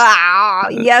it has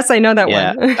yes, I know that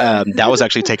one. that was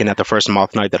actually taken at the first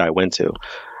moth night that I went to,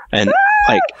 and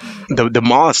like the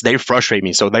moths, they frustrate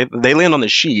me. So they land on the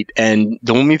sheet, and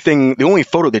the only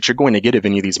photo that you're going to get of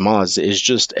any of these moths is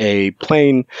just a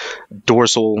plain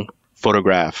dorsal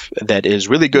photograph that is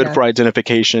really good for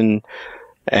identification,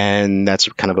 and that's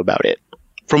kind of about it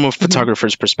from a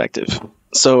photographer's perspective.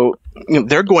 So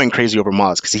they're going crazy over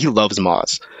moths because he loves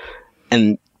moths,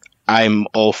 and I'm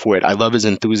all for it. I love his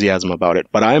enthusiasm about it,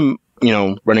 but I'm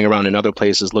running around in other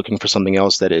places looking for something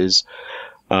else that is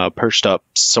perched up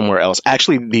somewhere else.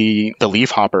 Actually, the leaf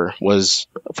hopper was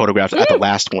photographed at the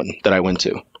last one that I went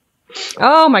to.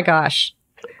 Oh my gosh.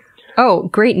 Oh,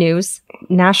 great news.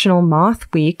 National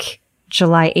Moth Week,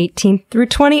 July 18th through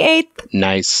 28th.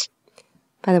 Nice.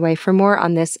 By the way, for more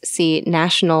on this, see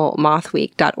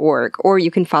nationalmothweek.org, or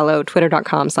you can follow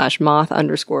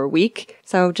twitter.com/moth_week.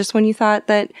 So just when you thought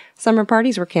that summer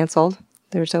parties were canceled,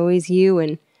 there's always you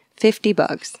and 50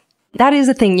 bugs. That is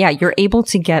a thing. Yeah, you're able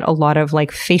to get a lot of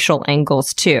like facial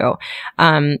angles too.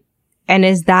 And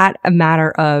is that a matter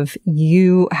of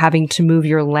you having to move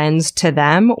your lens to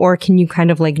them, or can you kind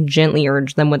of like gently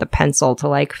urge them with a pencil to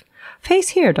like face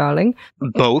here, darling?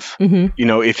 Both.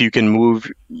 If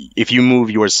you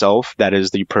move yourself, that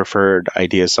is the preferred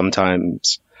idea.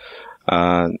 Sometimes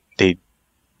they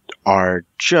are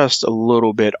just a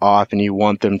little bit off and you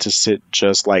want them to sit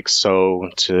just like so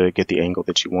to get the angle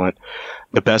that you want.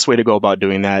 The best way to go about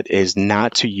doing that is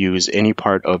not to use any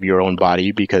part of your own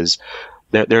body, because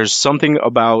there's something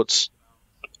about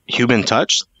human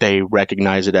touch. They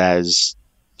recognize it as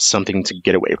something to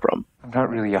get away from. I'm not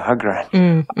really a hugger.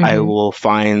 I will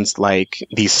find like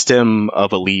the stem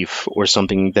of a leaf or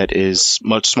something that is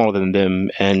much smaller than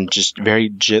them and just very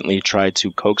gently try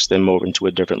to coax them over into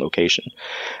a different location.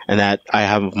 And that I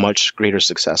have much greater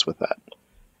success with that.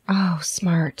 Oh,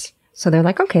 smart. So they're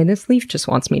like, okay, this leaf just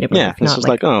wants me to move. Yeah, it's just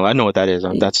like, oh, I know what that is.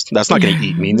 That's not going to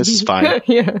eat me. This is fine.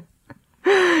 Yeah.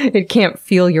 It can't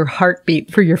feel your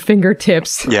heartbeat through your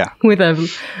fingertips. Yeah. with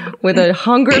a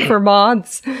hunger for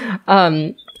moths.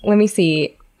 Let me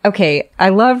see. Okay, I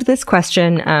loved this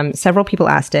question. Several people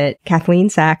asked it. Kathleen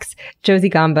Sachs, Josie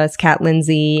Gambas, Kat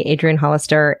Lindsay, Adrian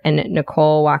Hollister, and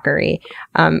Nicole Walkery.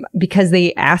 Because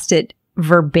they asked it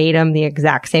verbatim, the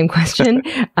exact same question.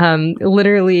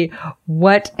 Literally,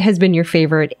 what has been your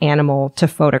favorite animal to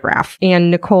photograph? And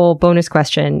Nicole, bonus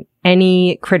question,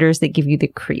 any critters that give you the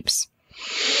creeps?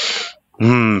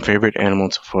 Favorite animal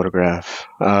to photograph.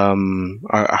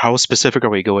 How specific are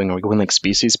we going? Are we going like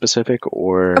species specific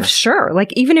or? Oh, sure.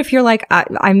 Like, even if you're like,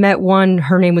 I met one,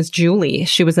 her name was Julie.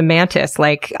 She was a mantis.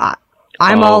 Like,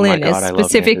 I'm all in, as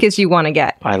specific as you want to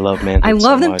get. I love mantis. I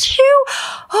love them too.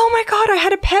 Oh my God. I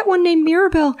had a pet one named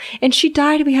Mirabelle and she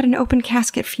died. We had an open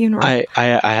casket funeral. I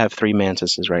have 3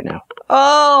 mantises right now.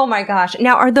 Oh my gosh.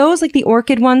 Now, are those like the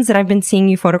orchid ones that I've been seeing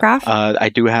you photograph? I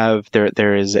do have,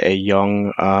 there is a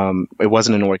young, it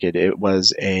wasn't an orchid. It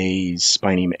was a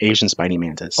Asian spiny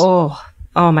mantis. Oh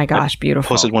my gosh. Beautiful.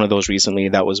 Posted one of those recently.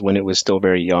 That was when it was still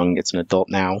very young. It's an adult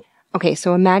now. Okay,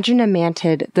 so imagine a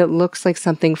mantid that looks like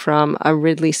something from a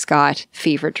Ridley Scott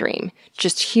fever dream.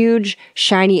 Just huge,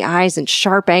 shiny eyes and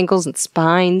sharp angles and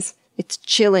spines. It's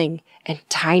chilling and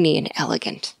tiny and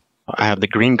elegant. I have the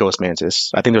green ghost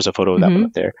mantis. I think there's a photo of that one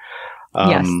up there.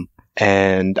 Yes.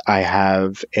 And I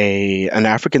have an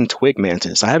African twig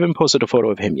mantis. I haven't posted a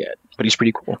photo of him yet, but he's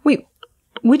pretty cool. Wait,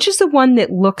 which is the one that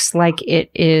looks like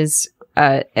it is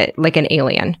like an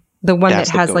alien? The one that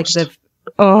has like the...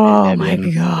 Oh my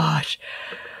gosh.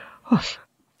 Oh.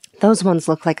 Those ones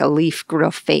look like a leaf grew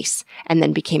a face and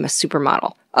then became a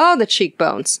supermodel. Oh, the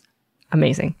cheekbones.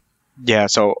 Amazing. Yeah,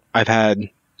 so I've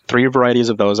had 3 varieties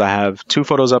of those. I have 2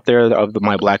 photos up there of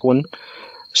my black one.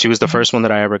 She was the first one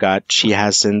that I ever got. She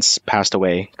has since passed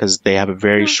away because they have a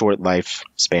very short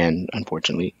lifespan,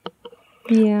 unfortunately.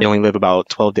 Yeah. They only live about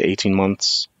 12 to 18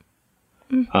 months.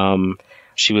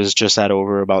 She was just at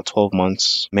over about 12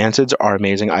 months. Mantids are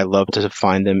amazing. I love to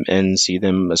find them and see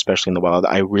them, especially in the wild.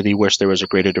 I really wish there was a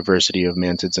greater diversity of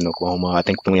mantids in Oklahoma. I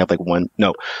think we only have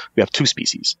we have 2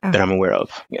 species that I'm aware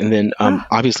of. And then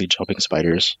obviously jumping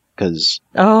spiders, because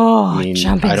I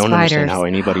don't understand how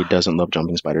anybody doesn't love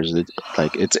jumping spiders.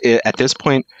 At this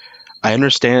point, I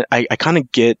understand. I kind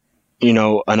of get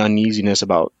an uneasiness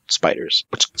about spiders,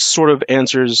 which sort of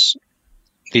answers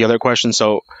the other question.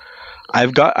 So I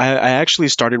actually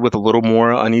started with a little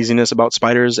more uneasiness about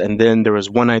spiders, and then there was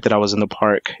one night that I was in the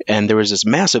park and there was this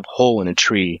massive hole in a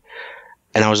tree,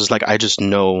 and I was just like, I just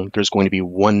know there's going to be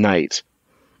one night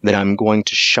that I'm going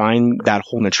to shine that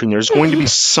hole in the tree, and there's going to be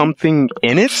something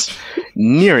in it,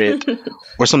 near it,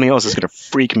 or something else that's going to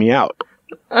freak me out.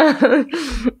 And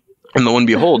lo and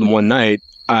behold, one night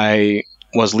I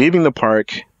was leaving the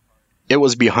park. It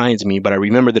was behind me, but I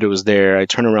remember that it was there. I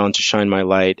turned around to shine my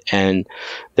light, and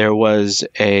there was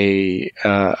a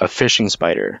fishing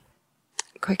spider.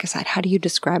 Quick aside, how do you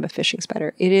describe a fishing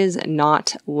spider? It is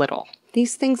not little.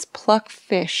 These things pluck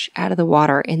fish out of the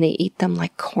water, and they eat them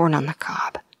like corn on the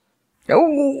cob.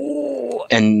 Oh!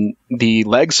 And the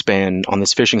leg span on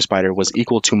this fishing spider was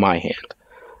equal to my hand.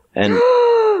 And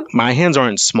my hands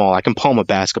aren't small. I can palm a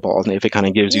basketball, if it kind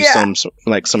of gives you some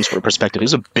sort of perspective.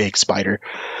 It's a big spider.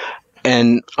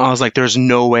 And I was like, there's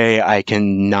no way I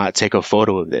can not take a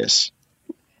photo of this.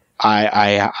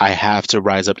 I have to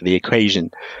rise up to the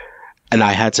occasion. And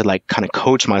I had to kind of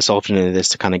coach myself into this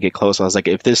to kind of get close. I was like,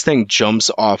 if this thing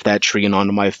jumps off that tree and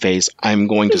onto my face, I'm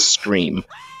going to scream.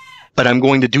 But I'm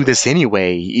going to do this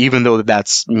anyway, even though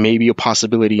that's maybe a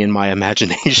possibility in my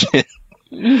imagination.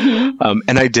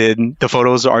 And I did. The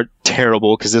photos are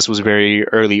terrible because this was very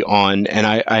early on.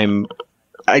 And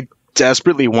I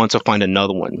desperately want to find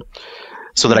another one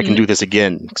so that I can do this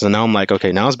again. Because now I'm like,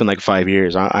 okay, now it's been 5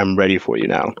 years. I'm ready for you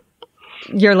now.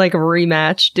 You're like a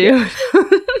rematch, dude.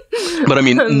 But I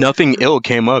mean, nothing ill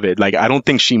came of it. I don't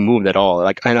think she moved at all.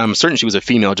 And I'm certain she was a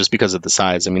female just because of the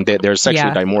size. I mean, they're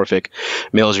sexually dimorphic.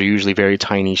 Males are usually very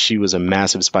tiny. She was a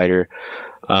massive spider.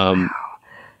 Oh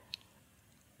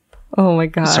my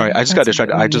God. Sorry, I just got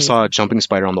distracted. Amazing. I just saw a jumping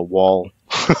spider on the wall.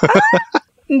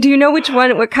 Do you know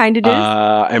what kind it is?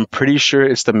 I'm pretty sure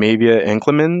it's the Mavia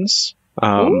inclemens.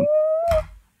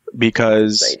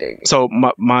 Because exciting. So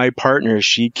my partner,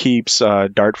 she keeps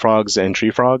dart frogs and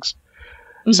tree frogs.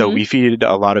 So we feed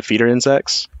a lot of feeder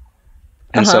insects.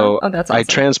 And so that's awesome. I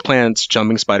transplant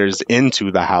jumping spiders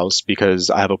into the house because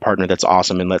I have a partner that's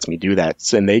awesome and lets me do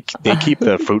that. And they keep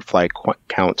the fruit fly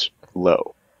count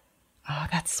low. Oh,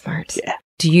 that's smart. Yeah.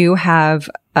 Do you have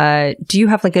a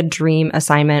dream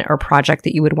assignment or project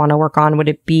that you would want to work on? Would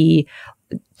it be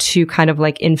to kind of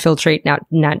infiltrate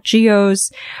Nat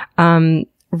Geo's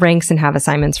ranks and have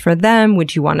assignments for them?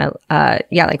 Would you want to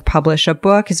publish a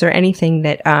book? Is there anything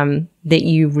that that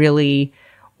you really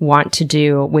want to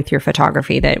do with your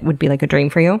photography that would be a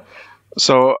dream for you?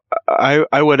 So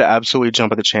I would absolutely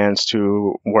jump at the chance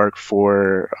to work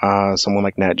for someone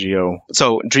like Nat Geo.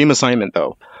 So dream assignment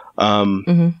though.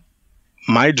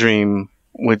 My dream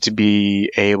would to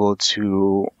be able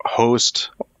to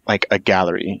host a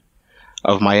gallery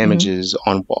of my images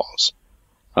on walls.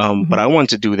 But I want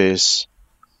to do this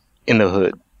in the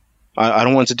hood. I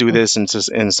don't want to do this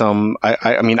in some.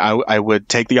 I would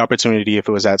take the opportunity if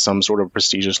it was at some sort of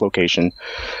prestigious location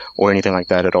or anything like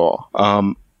that at all.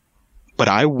 But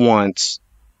I want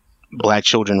Black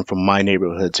children from my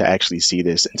neighborhood to actually see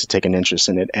this and to take an interest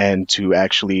in it and to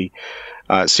actually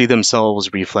see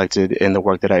themselves reflected in the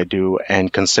work that I do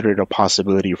and consider it a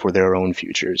possibility for their own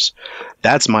futures.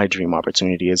 That's my dream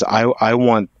opportunity. Is I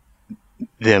want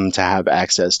them to have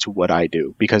access to what I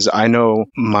do, because I know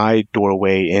my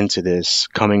doorway into this,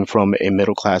 coming from a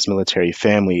middle-class military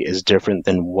family, is different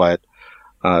than what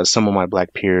some of my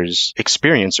Black peers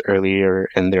experienced earlier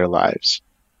in their lives.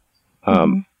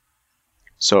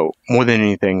 So more than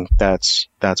anything, that's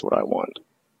what I want.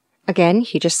 Again,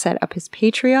 he just set up his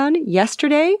Patreon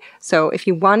yesterday. So if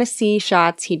you want to see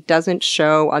shots he doesn't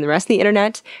show on the rest of the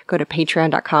internet, go to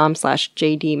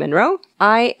patreon.com/JDMonroe.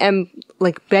 I am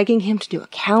begging him to do a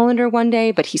calendar one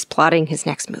day, but he's plotting his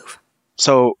next move.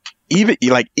 So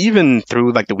even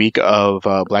through the week of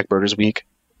Black Birders Week,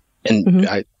 and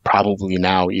I probably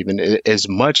now even as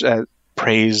much as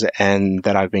praise and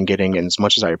that I've been getting, and as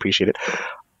much as I appreciate it,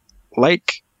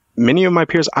 like many of my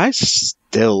peers, I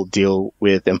still deal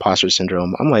with imposter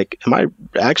syndrome. I'm like, am I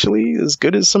actually as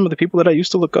good as some of the people that I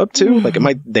used to look up to? Am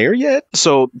I there yet?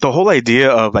 So the whole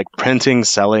idea of printing,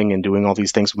 selling, and doing all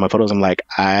these things with my photos, I'm like,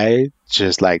 I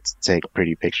just like to take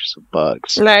pretty pictures of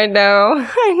bugs. I know.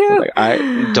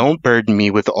 I don't burden me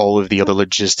with all of the other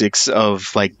logistics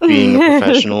of being a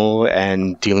professional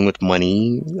and dealing with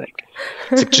money.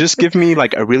 Just give me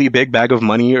a really big bag of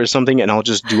money or something, and I'll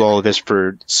just do all of this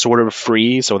for sort of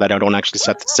free, so that I don't actually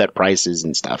set prices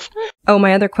and stuff. Oh,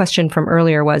 my other question from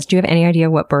earlier was, do you have any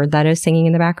idea what bird that is singing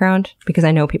in the background? Because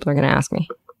I know people are going to ask me.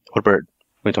 What bird?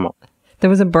 What are you talking about? There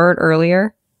was a bird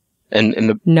earlier.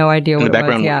 And no idea what in the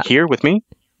background it was. Yeah. Here with me?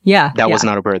 Yeah. That yeah. was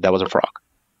not a bird. That was a frog.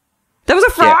 That was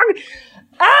a frog? Yeah.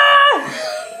 Ah!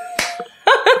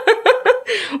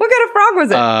 What kind of frog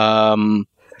was it?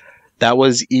 That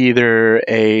was either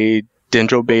a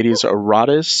Dendrobates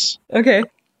auratus. Okay.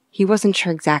 He wasn't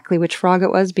sure exactly which frog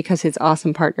it was because his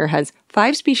awesome partner has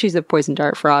 5 species of poison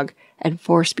dart frog and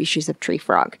 4 species of tree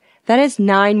frog. That is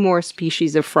 9 more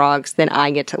species of frogs than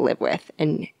I get to live with.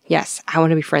 And yes, I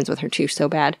want to be friends with her too so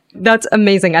bad. That's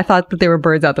amazing. I thought that there were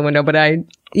birds out the window, but I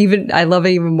love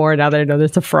it even more now that I know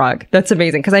there's a frog. That's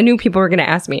amazing because I knew people were going to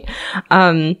ask me.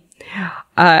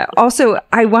 Also,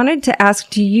 I wanted to ask,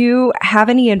 do you have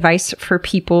any advice for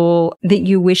people that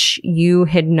you wish you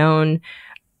had known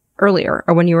earlier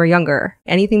or when you were younger?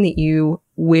 Anything that you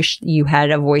wish you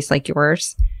had a voice like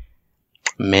yours?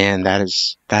 Man, that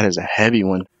is a heavy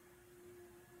one.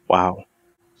 Wow.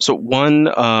 So one,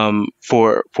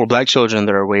 for Black children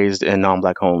that are raised in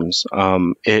non-Black homes,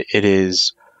 it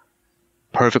is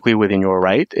perfectly within your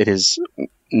right. It is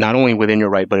not only within your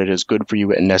right, but it is good for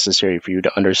you and necessary for you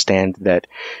to understand that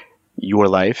your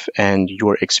life and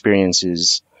your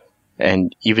experiences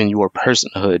and even your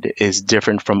personhood is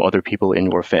different from other people in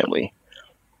your family.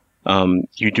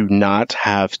 You do not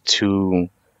have to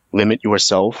limit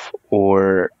yourself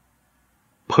or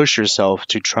push yourself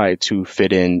to try to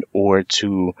fit in or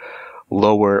to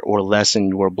lower or lessen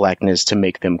your Blackness to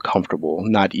make them comfortable,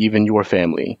 not even your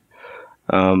family.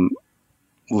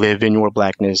 Live in your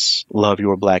Blackness, love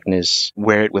your Blackness,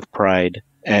 wear it with pride,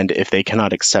 and if they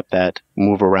cannot accept that,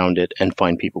 move around it and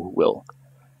find people who will.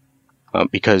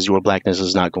 Because your Blackness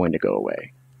is not going to go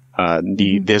away.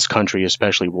 This country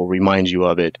especially will remind you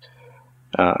of it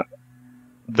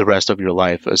the rest of your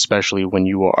life, especially when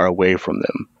you are away from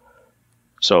them.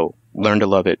 So learn to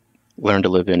love it, learn to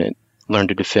live in it, learn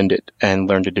to defend it, and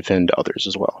learn to defend others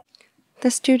as well.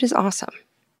 This dude is awesome.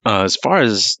 As far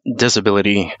as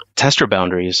disability, test your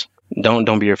boundaries.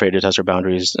 Don't be afraid to test your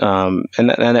boundaries. And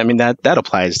I mean that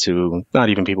applies to not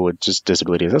even people with just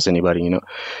disabilities. That's anybody, you know.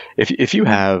 If you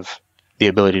have the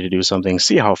ability to do something,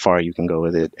 see how far you can go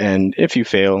with it. And if you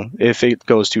fail, if it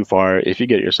goes too far, if you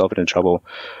get yourself into trouble,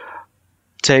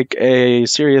 take a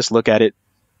serious look at it,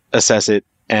 assess it,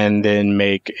 and then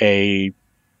create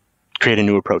a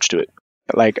new approach to it.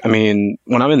 Like, I mean,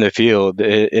 when I'm in the field,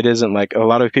 it isn't like a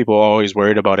lot of people are always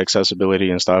worried about accessibility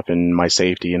and stuff and my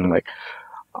safety. And like,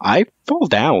 I fall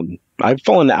down. I've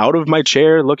fallen out of my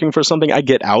chair looking for something. I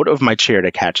get out of my chair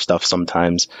to catch stuff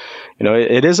sometimes. You know,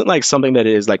 it isn't like something that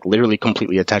is like literally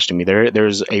completely attached to me.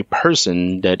 There's a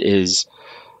person that is,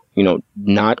 you know,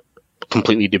 not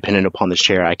completely dependent upon this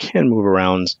chair. I can move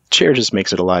around. Chair just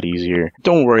makes it a lot easier.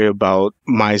 Don't worry about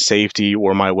my safety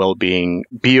or my well-being.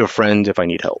 Be a friend if I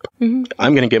need help. Mm-hmm.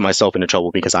 I'm going to get myself into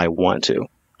trouble because I want to.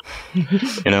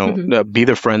 You know, be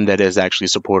the friend that is actually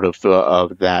supportive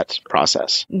of that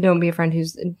process. Don't be a friend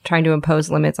who's trying to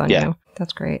impose limits on you.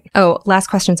 That's great. Oh, last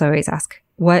questions I always ask.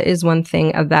 What is one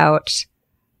thing about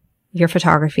your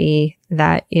photography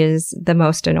that is the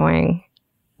most annoying,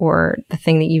 or the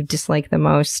thing that you dislike the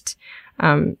most?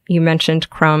 You mentioned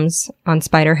crumbs on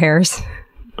spider hairs,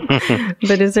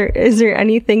 but is there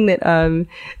anything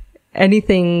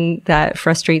that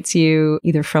frustrates you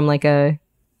either from like a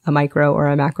micro or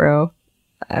a macro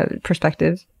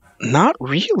perspective? Not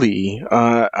really.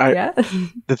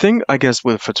 The thing I guess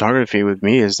with photography with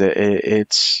me is that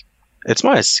it's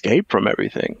my escape from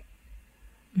everything.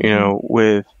 Mm-hmm. You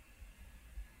know,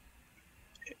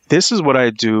 this is what I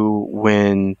do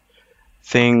when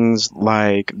things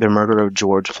like the murder of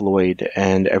George Floyd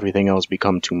and everything else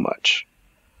become too much.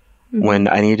 Mm-hmm. When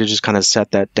I need to just kind of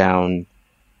set that down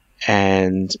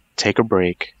and take a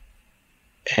break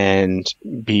and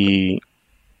be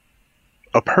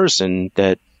a person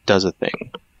that does a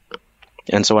thing.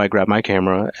 And so I grab my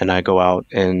camera and I go out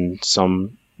and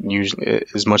usually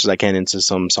as much as I can into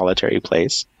some solitary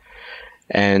place.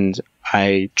 And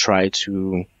I try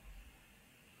to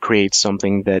create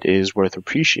something that is worth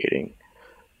appreciating.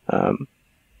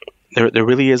 There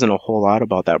really isn't a whole lot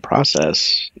about that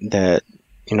process that,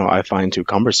 you know, I find too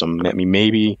cumbersome. I mean,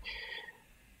 maybe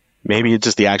it's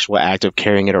just the actual act of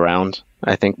carrying it around,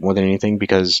 I think, more than anything,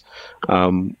 because,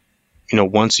 you know,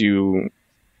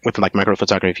 with like micro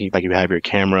photography, like you have your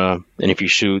camera, and if you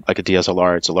shoot like a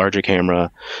DSLR, it's a larger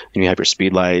camera, and you have your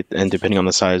speed light, and depending on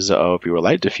the size of your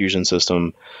light diffusion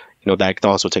system, you know, that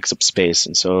also takes up space.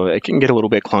 And so it can get a little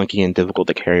bit clunky and difficult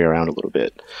to carry around a little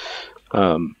bit.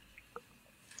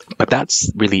 But that's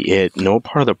really it. No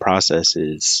part of the process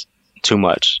is too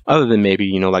much, other than maybe,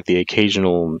 you know, like the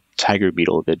occasional tiger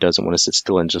beetle that doesn't want to sit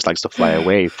still and just likes to fly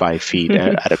away 5 feet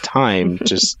at a time,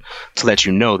 just to let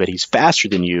you know that he's faster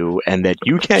than you and that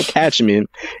you can't catch him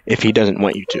if he doesn't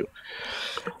want you to.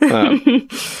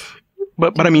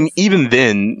 But I mean, even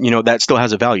then, you know, that still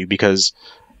has a value because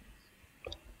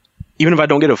even if I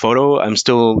don't get a photo, I'm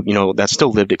still, you know, that's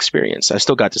still lived experience. I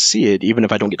still got to see it, even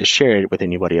if I don't get to share it with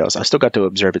anybody else. I still got to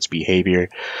observe its behavior.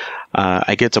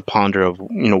 I get to ponder of,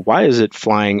 you know, why is it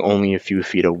flying only a few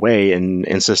feet away and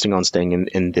insisting on staying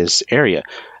in this area?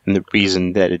 And the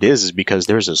reason that it is because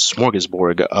there's a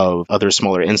smorgasbord of other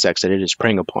smaller insects that it is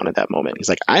preying upon at that moment. He's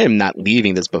like, I am not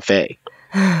leaving this buffet.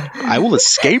 I will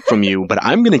escape from you, but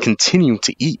I'm going to continue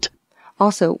to eat.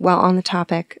 Also, while on the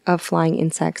topic of flying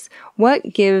insects, what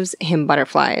gives him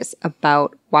butterflies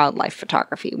about wildlife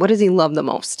photography? What does he love the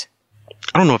most?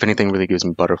 I don't know if anything really gives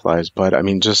me butterflies, but I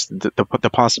mean, just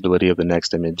the possibility of the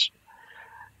next image.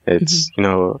 It's, you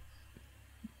know,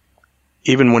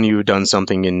 even when you've done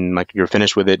something and like you're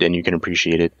finished with it and you can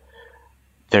appreciate it,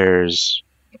 there's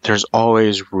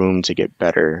always room to get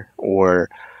better, or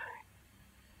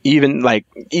even like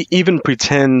even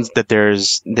pretend that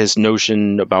there's this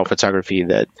notion about photography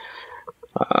that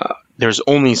there's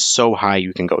only so high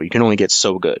you can go. You can only get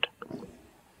so good.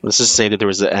 Let's just say that there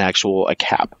was a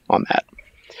cap on that.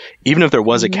 Even if there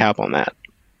was a cap on that,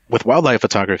 with wildlife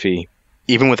photography,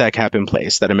 even with that cap in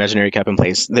place, that imaginary cap in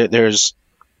place, there's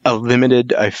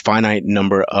a finite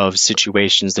number of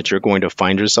situations that you're going to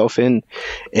find yourself in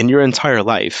your entire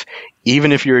life,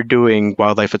 even if you're doing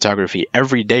wildlife photography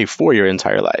every day for your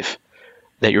entire life,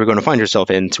 that you're going to find yourself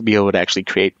in to be able to actually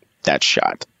create that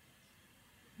shot.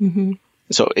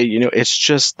 So, you know, it's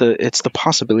just it's the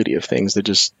possibility of things that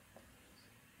just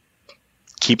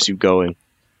keeps you going.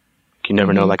 You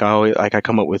never know. Like I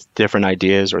come up with different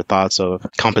ideas or thoughts of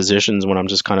compositions when I'm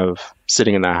just kind of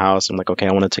sitting in the house. I'm like, okay,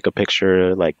 I want to take a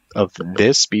picture like of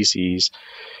this species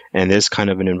and this kind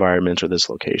of an environment or this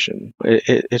location.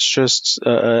 It's just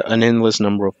an endless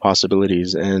number of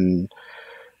possibilities, and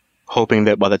hoping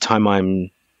that by the time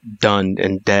I'm done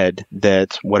and dead,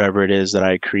 that whatever it is that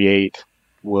I create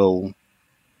will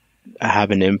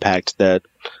have an impact that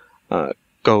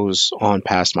goes on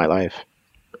past my life.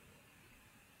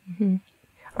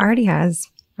 Already has,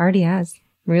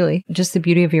 really. Just the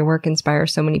beauty of your work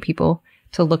inspires so many people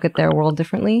to look at their world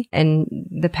differently, and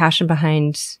the passion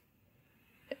behind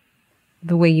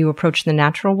the way you approach the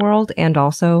natural world and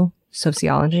also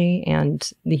sociology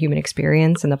and the human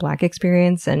experience and the Black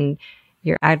experience, and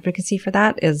your advocacy for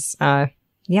that is, I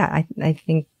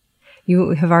think you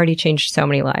have already changed so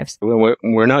many lives.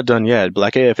 We're not done yet.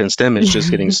 Black AF and STEM is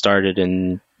just getting started,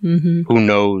 and who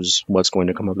knows what's going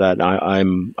to come of that.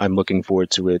 I'm looking forward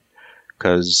to it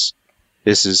because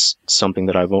this is something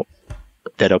that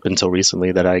that up until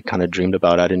recently that I kind of dreamed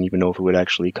about. I didn't even know if it would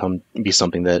actually be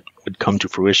something that would come to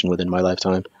fruition within my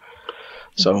lifetime.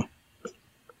 So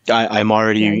I'm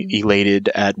already elated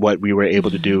at what we were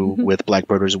able to do with Black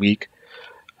Birders Week.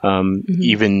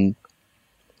 Even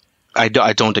I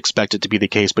don't expect it to be the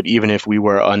case, but even if we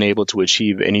were unable to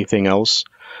achieve anything else,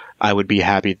 I would be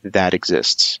happy that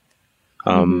exists.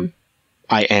 I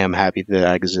am happy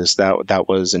that exists. That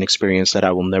was an experience that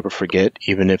I will never forget,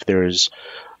 even if there was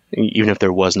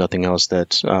nothing else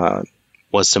that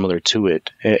was similar to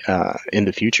it in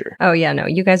the future. Oh yeah, no,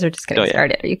 you guys are just getting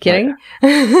started. Are you kidding?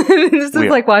 This is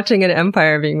like watching an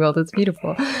empire being built. It's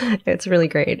beautiful. It's really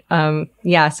great. So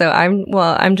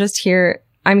I'm just here.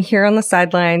 I'm here on the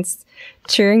sidelines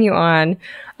cheering you on.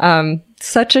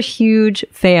 Such a huge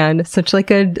fan, such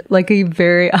like a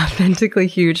very authentically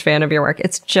huge fan of your work.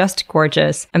 It's just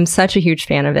gorgeous. I'm such a huge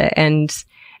fan of it. And,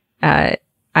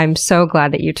 I'm so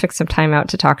glad that you took some time out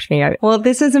to talk to me. Well,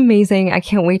 this is amazing. I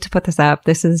can't wait to put this up.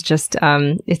 This is just,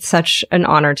 it's such an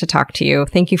honor to talk to you.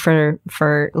 Thank you for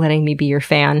letting me be your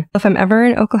fan. If I'm ever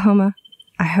in Oklahoma,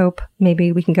 I hope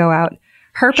maybe we can go out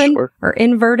herping or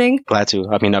inverting. Glad to.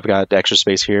 I mean, I've got extra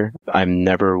space here. I'm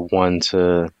never one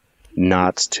to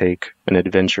not take an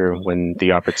adventure when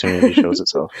the opportunity shows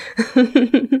itself.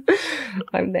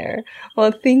 I'm there.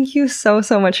 Well, thank you so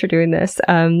much for doing this.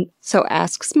 So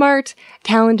ask smart,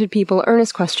 talented people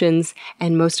earnest questions,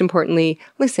 and most importantly,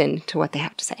 listen to what they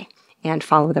have to say. And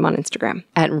follow them on Instagram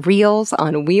at Reels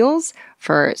on Wheels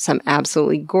for some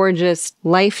absolutely gorgeous,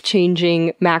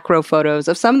 life-changing macro photos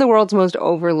of some of the world's most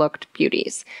overlooked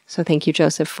beauties. So thank you,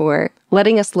 Joseph, for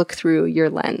letting us look through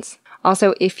your lens.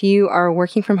 Also, if you are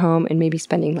working from home and maybe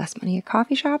spending less money at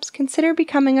coffee shops, consider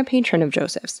becoming a patron of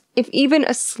Joseph's. If even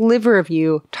a sliver of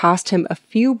you tossed him a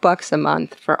few bucks a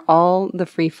month for all the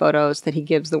free photos that he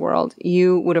gives the world,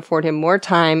 you would afford him more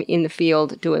time in the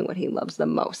field doing what he loves the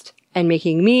most and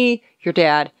making me, your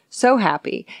dad, so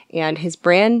happy. And his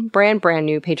brand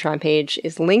new Patreon page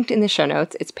is linked in the show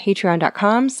notes. It's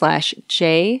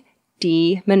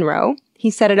patreon.com/JD Monroe.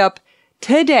 He set it up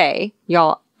today.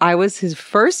 Y'all, I was his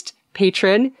first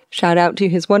patron. Shout out to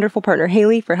his wonderful partner,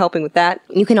 Haley, for helping with that.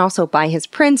 You can also buy his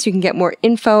prints. You can get more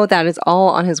info. That is all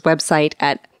on his website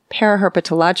at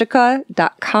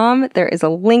paraherpetologica.com. There is a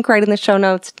link right in the show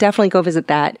notes. Definitely go visit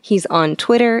that. He's on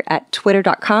Twitter at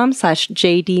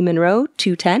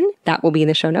twitter.com/JDmonroe210. That will be in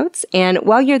the show notes. And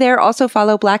while you're there, also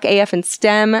follow Black AF and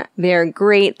STEM. They're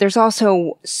great. There's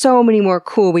also so many more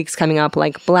cool weeks coming up,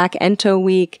 like Black Ento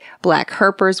Week, Black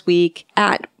Herpers Week.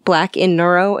 At Black in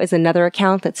Neuro is another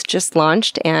account that's just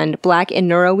launched, and Black in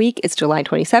Neuro Week is July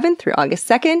 27th through August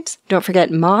 2nd. Don't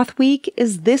forget Moth Week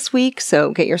is this week,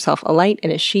 so get yourself a light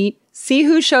and a sheet. See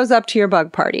who shows up to your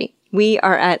bug party. We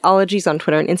are at Ologies on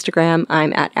Twitter and Instagram.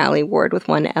 I'm at Allie Ward with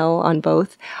one L on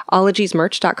both.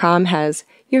 Ologiesmerch.com has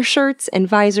your shirts and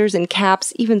visors and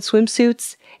caps, even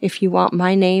swimsuits. If you want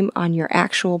my name on your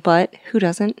actual butt, who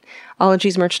doesn't?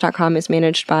 Ologiesmerch.com is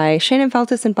managed by Shannon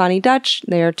Feltus and Bonnie Dutch.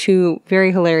 They are two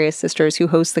very hilarious sisters who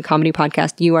host the comedy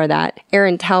podcast You Are That.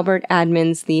 Erin Talbert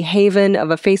admins the Haven of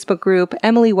a Facebook group.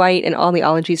 Emily White and all the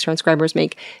Ologies transcribers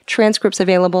make transcripts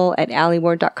available at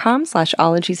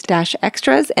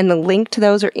allieward.com/ologies-extras, and the link to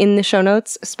those are in the show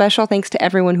notes. Special thanks to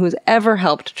everyone who has ever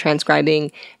helped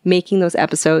transcribing, making those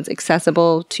episodes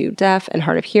accessible to deaf and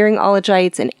hard of hearing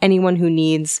Ologites and anyone who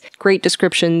needs great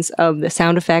descriptions of the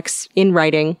sound effects in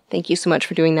writing. Thank you so much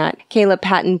for doing that. Caleb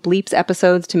Patton bleeps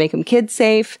episodes to make them kid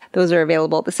safe. Those are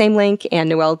available at the same link. And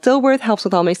Noelle Dilworth helps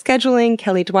with all my scheduling.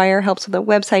 Kelly Dwyer helps with the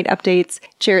website updates.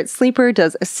 Jarrett Sleeper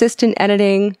does assistant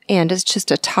editing and is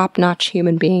just a top-notch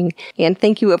human being. And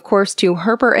thank you, of course, to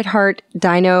Herper at Heart,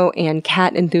 Dino, and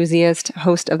cat enthusiast,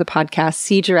 host of the podcast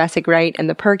See Jurassic Right and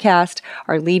the Purrcast,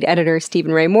 our lead editor,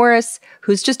 Stephen Ray Morris,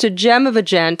 who's just a gem of a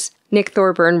gent. Nick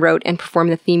Thorburn wrote and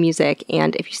performed the theme music.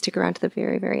 And if you stick around to the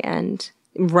very, very end,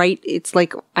 right, it's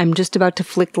like I'm just about to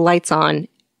flick the lights on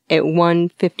at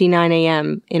 1:59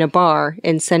 a.m. in a bar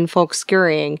and send folks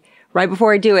scurrying. Right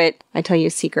before I do it, I tell you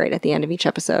a secret at the end of each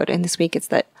episode. And this week it's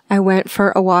that I went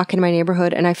for a walk in my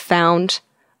neighborhood and I found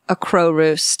a crow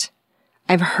roost.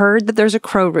 I've heard that there's a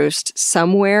crow roost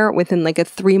somewhere within like a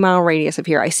 3-mile radius of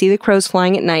here. I see the crows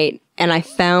flying at night, and I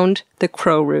found the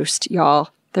crow roost, y'all.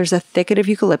 There's a thicket of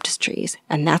eucalyptus trees,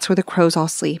 and that's where the crows all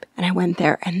sleep. And I went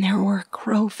there, and there were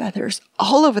crow feathers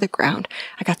all over the ground.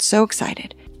 I got so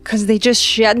excited because they just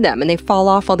shed them and they fall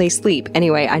off while they sleep.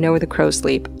 Anyway, I know where the crows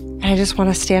sleep. And I just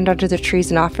want to stand under the trees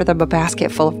and offer them a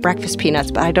basket full of breakfast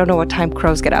peanuts, but I don't know what time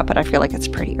crows get up, but I feel like it's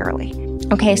pretty early.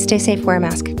 Okay, stay safe, wear a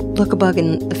mask. Look a bug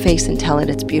in the face and tell it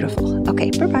it's beautiful.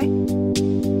 Okay, bye-bye.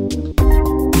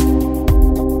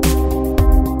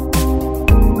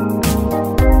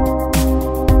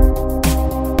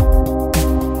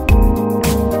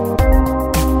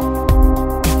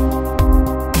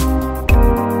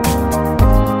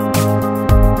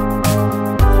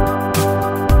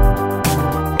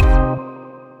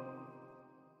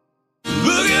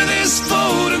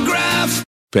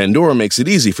 Pandora makes it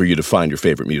easy for you to find your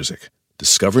favorite music.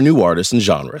 Discover new artists and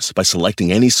genres by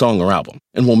selecting any song or album,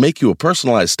 and we'll make you a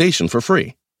personalized station for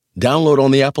free. Download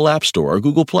on the Apple App Store or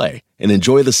Google Play and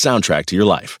enjoy the soundtrack to your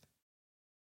life.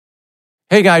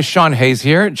 Hey guys, Sean Hayes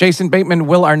here. Jason Bateman,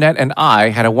 Will Arnett, and I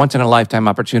had a once-in-a-lifetime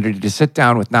opportunity to sit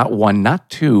down with not one, not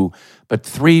two, but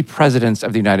 3 presidents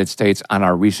of the United States on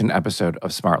our recent episode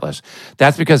of Smartless.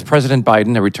 That's because President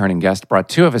Biden, a returning guest, brought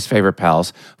 2 of his favorite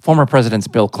pals, former Presidents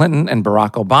Bill Clinton and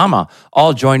Barack Obama,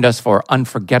 all joined us for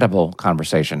unforgettable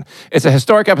conversation. It's a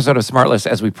historic episode of Smartless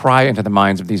as we pry into the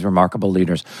minds of these remarkable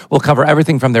leaders. We'll cover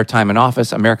everything from their time in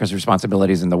office, America's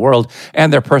responsibilities in the world,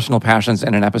 and their personal passions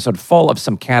in an episode full of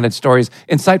some candid stories,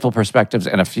 insightful perspectives,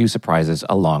 and a few surprises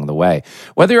along the way.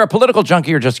 Whether you're a political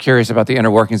junkie or just curious about the inner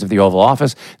workings of the Oval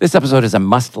Office, this episode is a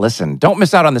must-listen. Don't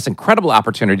miss out on this incredible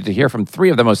opportunity to hear from 3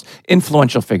 of the most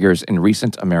influential figures in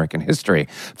recent American history.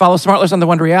 Follow Smartless on the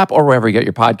Wondery app or wherever you get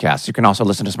your podcasts. You can also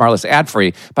listen to Smartless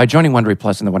ad-free by joining Wondery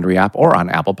Plus in the Wondery app or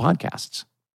on Apple Podcasts.